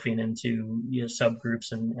morphing into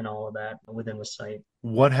subgroups and all of that within the site.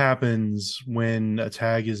 What happens when a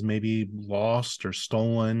tag is maybe lost or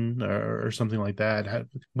stolen or something like that?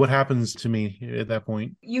 What happens to me at that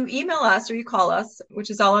point? You email us or you call us, which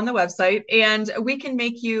is all on the website, and we can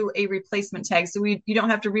make you a replacement tag. So you don't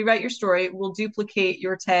have to rewrite your story. We'll duplicate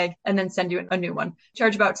your tag and then send you a new one.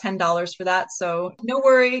 Charge about $10 for that. So no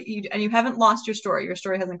worry, you haven't lost your story. Your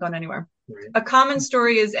story hasn't gone anywhere. Right. A common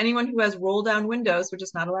story is anyone who has roll down windows, which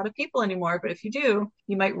is not a lot of people anymore, but if you do,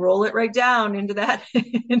 you might roll it right down into that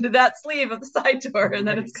into that sleeve of the side door, and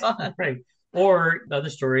then it's gone. Right. Or the other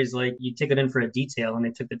stories, like you take it in for a detail and they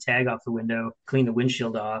took the tag off the window, cleaned the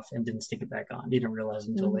windshield off, and didn't stick it back on. You didn't realize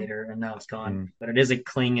until later, and now it's gone. But it is a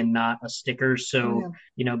cling and not a sticker. So,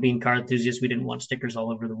 being car enthusiasts, we didn't want stickers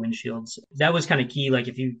all over the windshields. That was kind of key. Like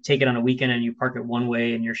if you take it on a weekend and you park it one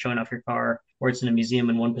way and you're showing off your car, or it's in a museum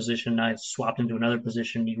in one position, now it's swapped into another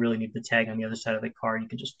position, you really need the tag on the other side of the car. You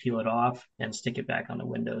can just peel it off and stick it back on the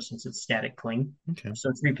window since it's static cling. Okay. So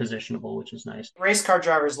it's repositionable, which is nice. Race car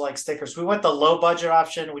drivers like stickers. We went the low budget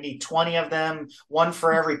option. We need 20 of them, one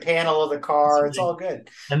for every panel of the car. It's all good.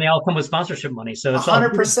 And they all come with sponsorship money. So it's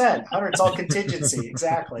 100%. It's all contingency.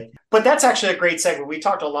 Exactly. But that's actually a great segment. We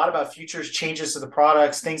talked a lot about futures, changes to the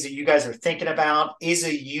products, things that you guys are thinking about. Is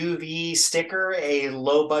a UV sticker a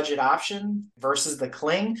low budget option versus the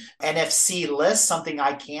cling? NFC list, something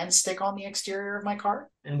I can stick on the exterior of my car?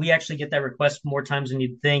 And we actually get that request more times than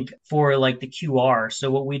you'd think for like the QR.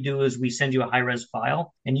 So what we do is we send you a high-res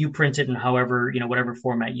file and you print it in however, whatever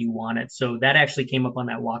format you want it. So that actually came up on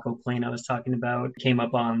that Waco plane I was talking about, came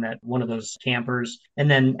up on that one of those campers.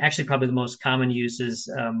 And then actually probably the most common use is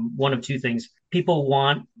one of two things. People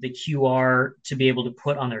want the QR to be able to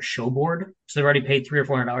put on their show board. So they've already paid $300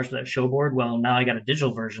 or $400 for that show board. Well, now I got a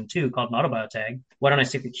digital version too called an Autobio tag. Why don't I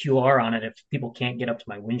stick the QR on it if people can't get up to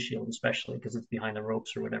my windshield, especially because it's behind the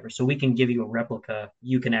ropes or whatever. So we can give you a replica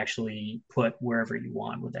you can actually put wherever you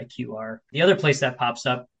want with that QR. The other place that pops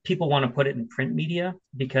up, people want to put it in print media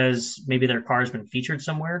because maybe their car has been featured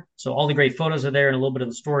somewhere. So all the great photos are there and a little bit of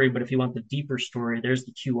the story. But if you want the deeper story, there's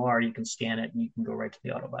the QR. You can scan it and you can go right to the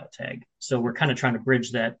Autobio tag. So we're kind of trying to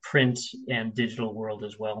bridge that print and digital world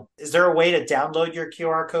as well. Is there a way to download your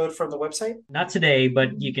QR code from the website? Not today,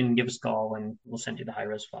 but you can give us a call and we'll send you the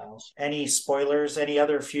high-res files. Any spoilers, any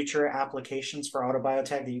other future applications for Autobio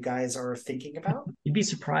tag that you guys are thinking about? You'd be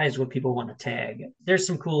surprised what people want to tag. There's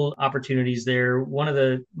some cool opportunities there. One of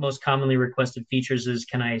the most commonly requested features is,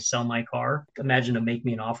 can I sell my car? Imagine a make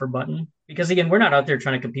me an offer button. Because again, we're not out there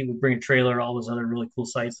trying to compete with Bring a Trailer, all those other really cool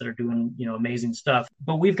sites that are doing, amazing stuff.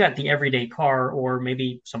 But we've got the everyday car, or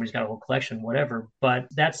maybe somebody's got a whole collection, whatever. But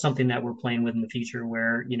that's something that we're playing with in the future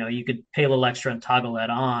where, you could pay a little extra and toggle that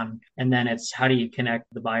on. And then it's how do you connect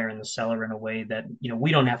the buyer and the seller in a way that,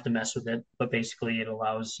 we don't have to mess with it, but basically it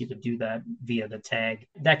allows you to do that via the tag.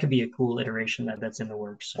 That could be a cool iteration that's in the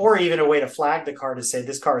works. Or even a way to flag the car to say,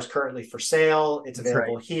 this car is currently for sale. It's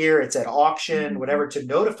available here. It's at auction, whatever, to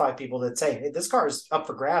notify people that say, hey, this car is up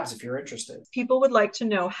for grabs if you're interested. People would like to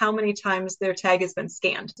know how many times their tag has been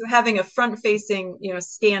scanned. So having a front-facing,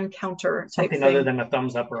 scan counter type something thing other than a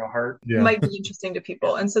thumbs up or a heart might be interesting to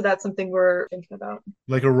people. And so that's something we're thinking about.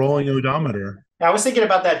 Like a rolling odometer. I was thinking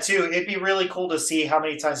about that too. It'd be really cool to see how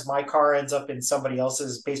many times my car ends up in somebody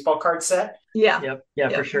else's baseball card set. Yeah.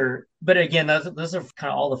 Yep, for sure. But again, those are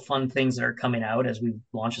kind of all the fun things that are coming out as we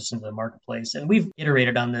launch this into the marketplace. And we've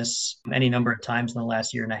iterated on this any number of times in the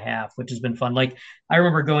last year and a half, which has been fun. Like I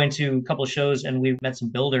remember going to a couple of shows and we met some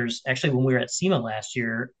builders. Actually, when we were at SEMA last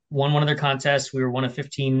year, won one of their contests. We were one of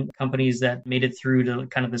 15 companies that made it through to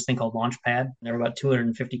kind of this thing called Launchpad. There were about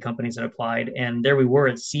 250 companies that applied. And there we were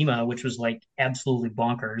at SEMA, which was like absolutely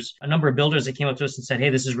bonkers. A number of builders that came up to us and said, hey,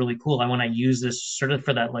 this is really cool. I want to use this sort of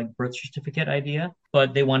for that like birth certificate idea.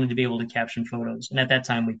 But they wanted to be able to caption photos. And at that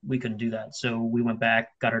time, we couldn't do that. So we went back,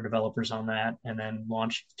 got our developers on that, and then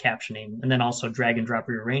launched captioning. And then also drag and drop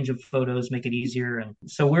your range of photos, make it easier. And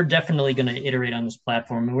so we're definitely going to iterate on this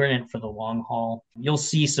platform. And we're in it for the long haul. You'll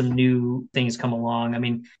see some new things come along. I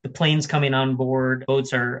mean, the planes coming on board,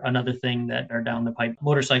 boats are another thing that are down the pipe.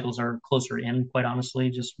 Motorcycles are closer in, quite honestly,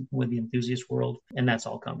 just with the enthusiast world. And that's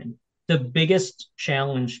all coming. The biggest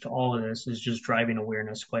challenge to all of this is just driving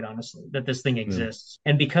awareness, quite honestly, that this thing exists.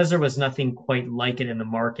 And because there was nothing quite like it in the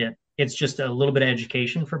market, it's just a little bit of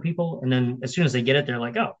education for people. And then as soon as they get it, they're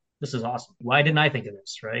like, oh, this is awesome. Why didn't I think of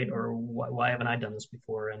this, right? Or why haven't I done this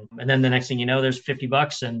before? And then the next thing you know, there's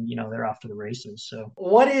 $50 and, they're off to the races. So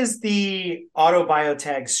what is the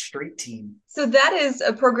AutoBioTag Street Team? So that is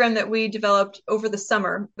a program that we developed over the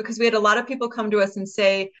summer because we had a lot of people come to us and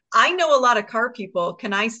say, I know a lot of car people.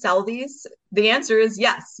 Can I sell these? The answer is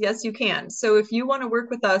yes. Yes, you can. So if you want to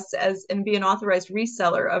work with us and be an authorized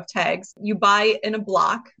reseller of tags, you buy in a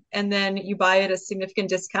block and then you buy at a significant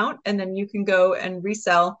discount and then you can go and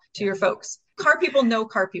resell to your folks. Car people know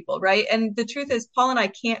car people, right? And the truth is, Paul and I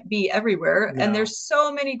can't be everywhere. No. And there's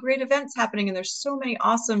so many great events happening and there's so many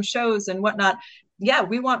awesome shows and whatnot. Yeah,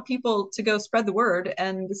 we want people to go spread the word,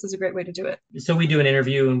 and this is a great way to do it. So we do an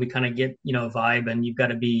interview and we kind of get, a vibe, and you've got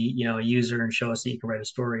to be, a user and show us that you can write a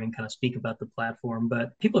story and kind of speak about the platform.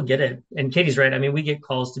 But people get it. And Katie's right. I mean, we get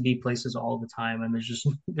calls to be places all the time, and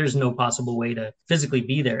there's no possible way to physically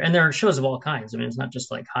be there. And there are shows of all kinds. I mean, it's not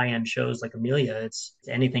just like high-end shows like Amelia. It's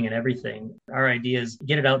anything and everything. Our idea is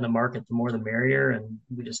get it out in the market. The more the merrier. And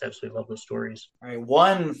we just absolutely love those stories. All right.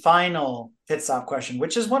 One final pit stop question,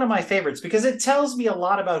 which is one of my favorites because it tells me a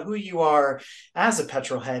lot about who you are as a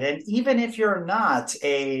petrol head. And even if you're not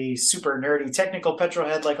a super nerdy technical petrol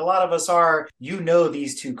head like a lot of us are, you know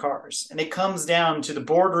these two cars. And it comes down to the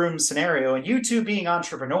boardroom scenario and you two being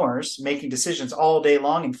entrepreneurs, making decisions all day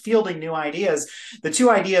long and fielding new ideas. The two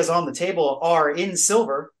ideas on the table are in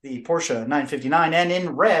silver, the Porsche 959, and in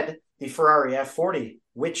red, the Ferrari F40.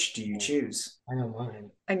 Which do you choose? I know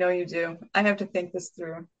mine. I know you do. I have to think this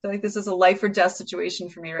through. I feel like this is a life or death situation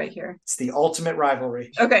for me right here. It's the ultimate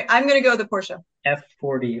rivalry. Okay, I'm going to go with the Porsche.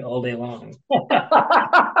 F40 all day long.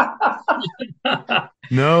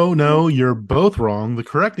 No, you're both wrong. The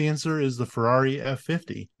correct answer is the Ferrari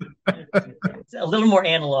F50. It's a little more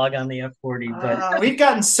analog on the F40, but we've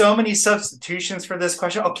gotten so many substitutions for this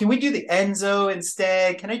question. Oh, can we do the Enzo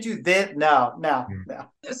instead? Can I do this? No.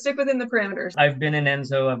 Stick within the parameters. I've been in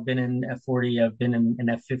Enzo. I've been in F40. I've been in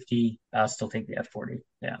F50. I'll still take the F40.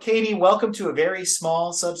 Yeah. Katie, welcome to a very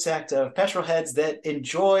small subsect of petrol heads that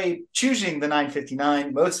enjoy choosing the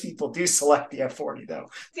 959. Most people do select the F40, though.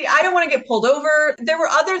 See, I don't want to get pulled over. There were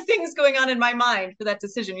other things going on in my mind for that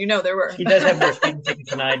decision. There were. He does have more speeding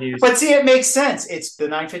tickets than I do. But see, it makes sense. It's the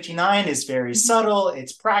 959 is very subtle.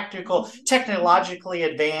 It's practical, technologically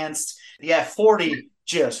advanced. The F40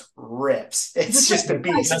 just rips. It's just a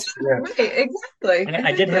beast. Right, exactly. And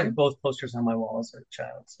I did have both posters on my wall as a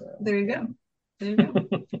child. So there you go.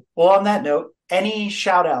 Well, on that note, any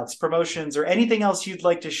shout outs, promotions, or anything else you'd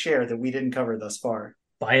like to share that we didn't cover thus far?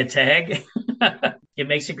 Buy a tag. It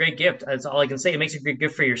makes a great gift. That's all I can say. It makes a great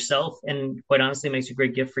gift for yourself. And quite honestly, it makes a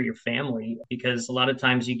great gift for your family because a lot of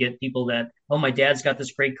times you get people that, oh, my dad's got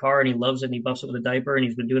this great car and he loves it and he buffs it with a diaper and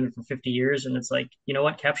he's been doing it for 50 years. And it's like, you know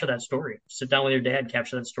what? Capture that story. Sit down with your dad,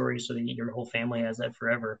 capture that story so that your whole family has that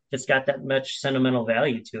forever. If it's got that much sentimental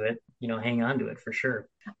value to it, hang on to it for sure.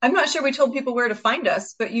 I'm not sure we told people where to find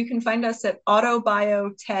us, but you can find us at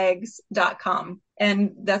autobiotags.com.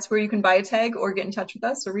 And that's where you can buy a tag or get in touch with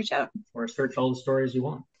us or reach out. Or search all the stories you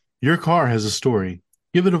want. Your car has a story.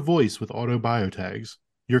 Give it a voice with AutoBiotags.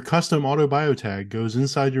 Your custom AutoBioTag goes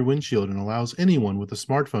inside your windshield and allows anyone with a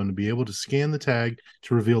smartphone to be able to scan the tag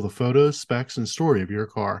to reveal the photos, specs, and story of your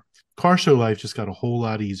car. Car show life just got a whole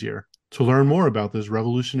lot easier. To learn more about this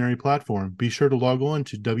revolutionary platform, be sure to log on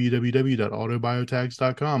to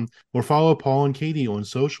www.autobiotags.com or follow Paul and Katie on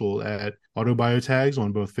social at AutoBiotags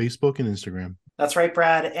on both Facebook and Instagram. That's right,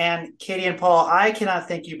 Brad. And Katie and Paul, I cannot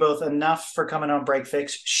thank you both enough for coming on Break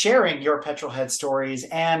Fix, sharing your petrolhead stories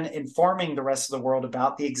and informing the rest of the world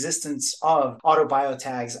about the existence of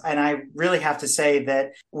AutoBiotags. And I really have to say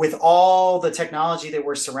that with all the technology that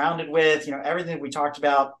we're surrounded with, everything we talked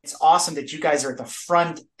about, it's awesome that you guys are at the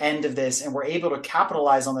front end of this and we're able to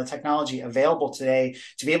capitalize on the technology available today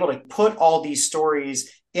to be able to put all these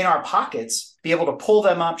stories in our pockets, be able to pull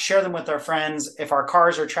them up, share them with our friends. If our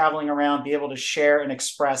cars are traveling around, be able to share and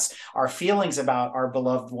express our feelings about our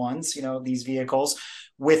beloved ones, these vehicles,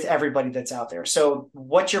 with everybody that's out there. So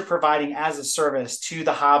what you're providing as a service to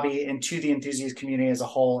the hobby and to the enthusiast community as a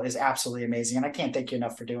whole is absolutely amazing. And I can't thank you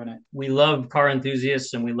enough for doing it. We love car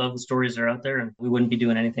enthusiasts and we love the stories that are out there, and we wouldn't be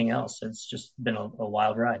doing anything else. It's just been a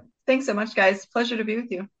wild ride. Thanks so much, guys. Pleasure to be with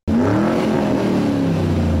you.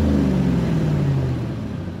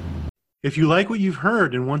 If you like what you've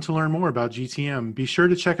heard and want to learn more about GTM, be sure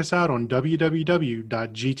to check us out on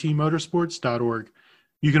www.gtmotorsports.org.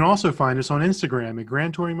 You can also find us on Instagram at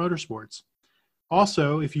Grand Touring Motorsports.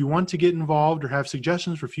 Also, if you want to get involved or have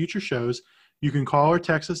suggestions for future shows, you can call or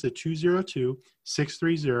text us at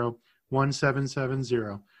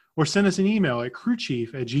 202-630-1770 or send us an email at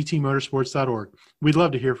crewchief@gtmotorsports.org. We'd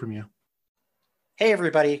love to hear from you. Hey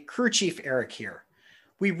everybody, Crew Chief Eric here.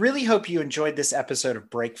 We really hope you enjoyed this episode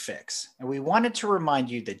of Break Fix, and we wanted to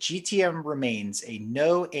remind you that GTM remains a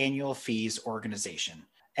no annual fees organization.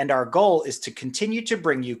 And our goal is to continue to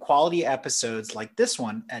bring you quality episodes like this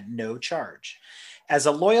one at no charge. As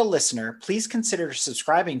a loyal listener, please consider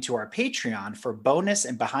subscribing to our Patreon for bonus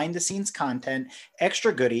and behind-the-scenes content,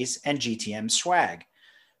 extra goodies, and GTM swag.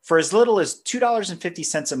 For as little as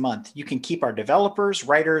 $2.50 a month, you can keep our developers,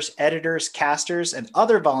 writers, editors, casters, and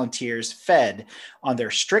other volunteers fed on their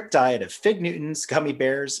strict diet of Fig Newtons, gummy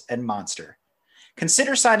bears, and Monster.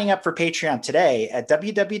 Consider signing up for Patreon today at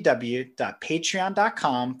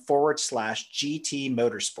www.patreon.com/GT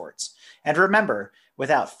Motorsports. And remember,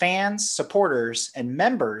 without fans, supporters, and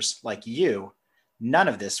members like you, none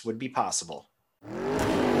of this would be possible.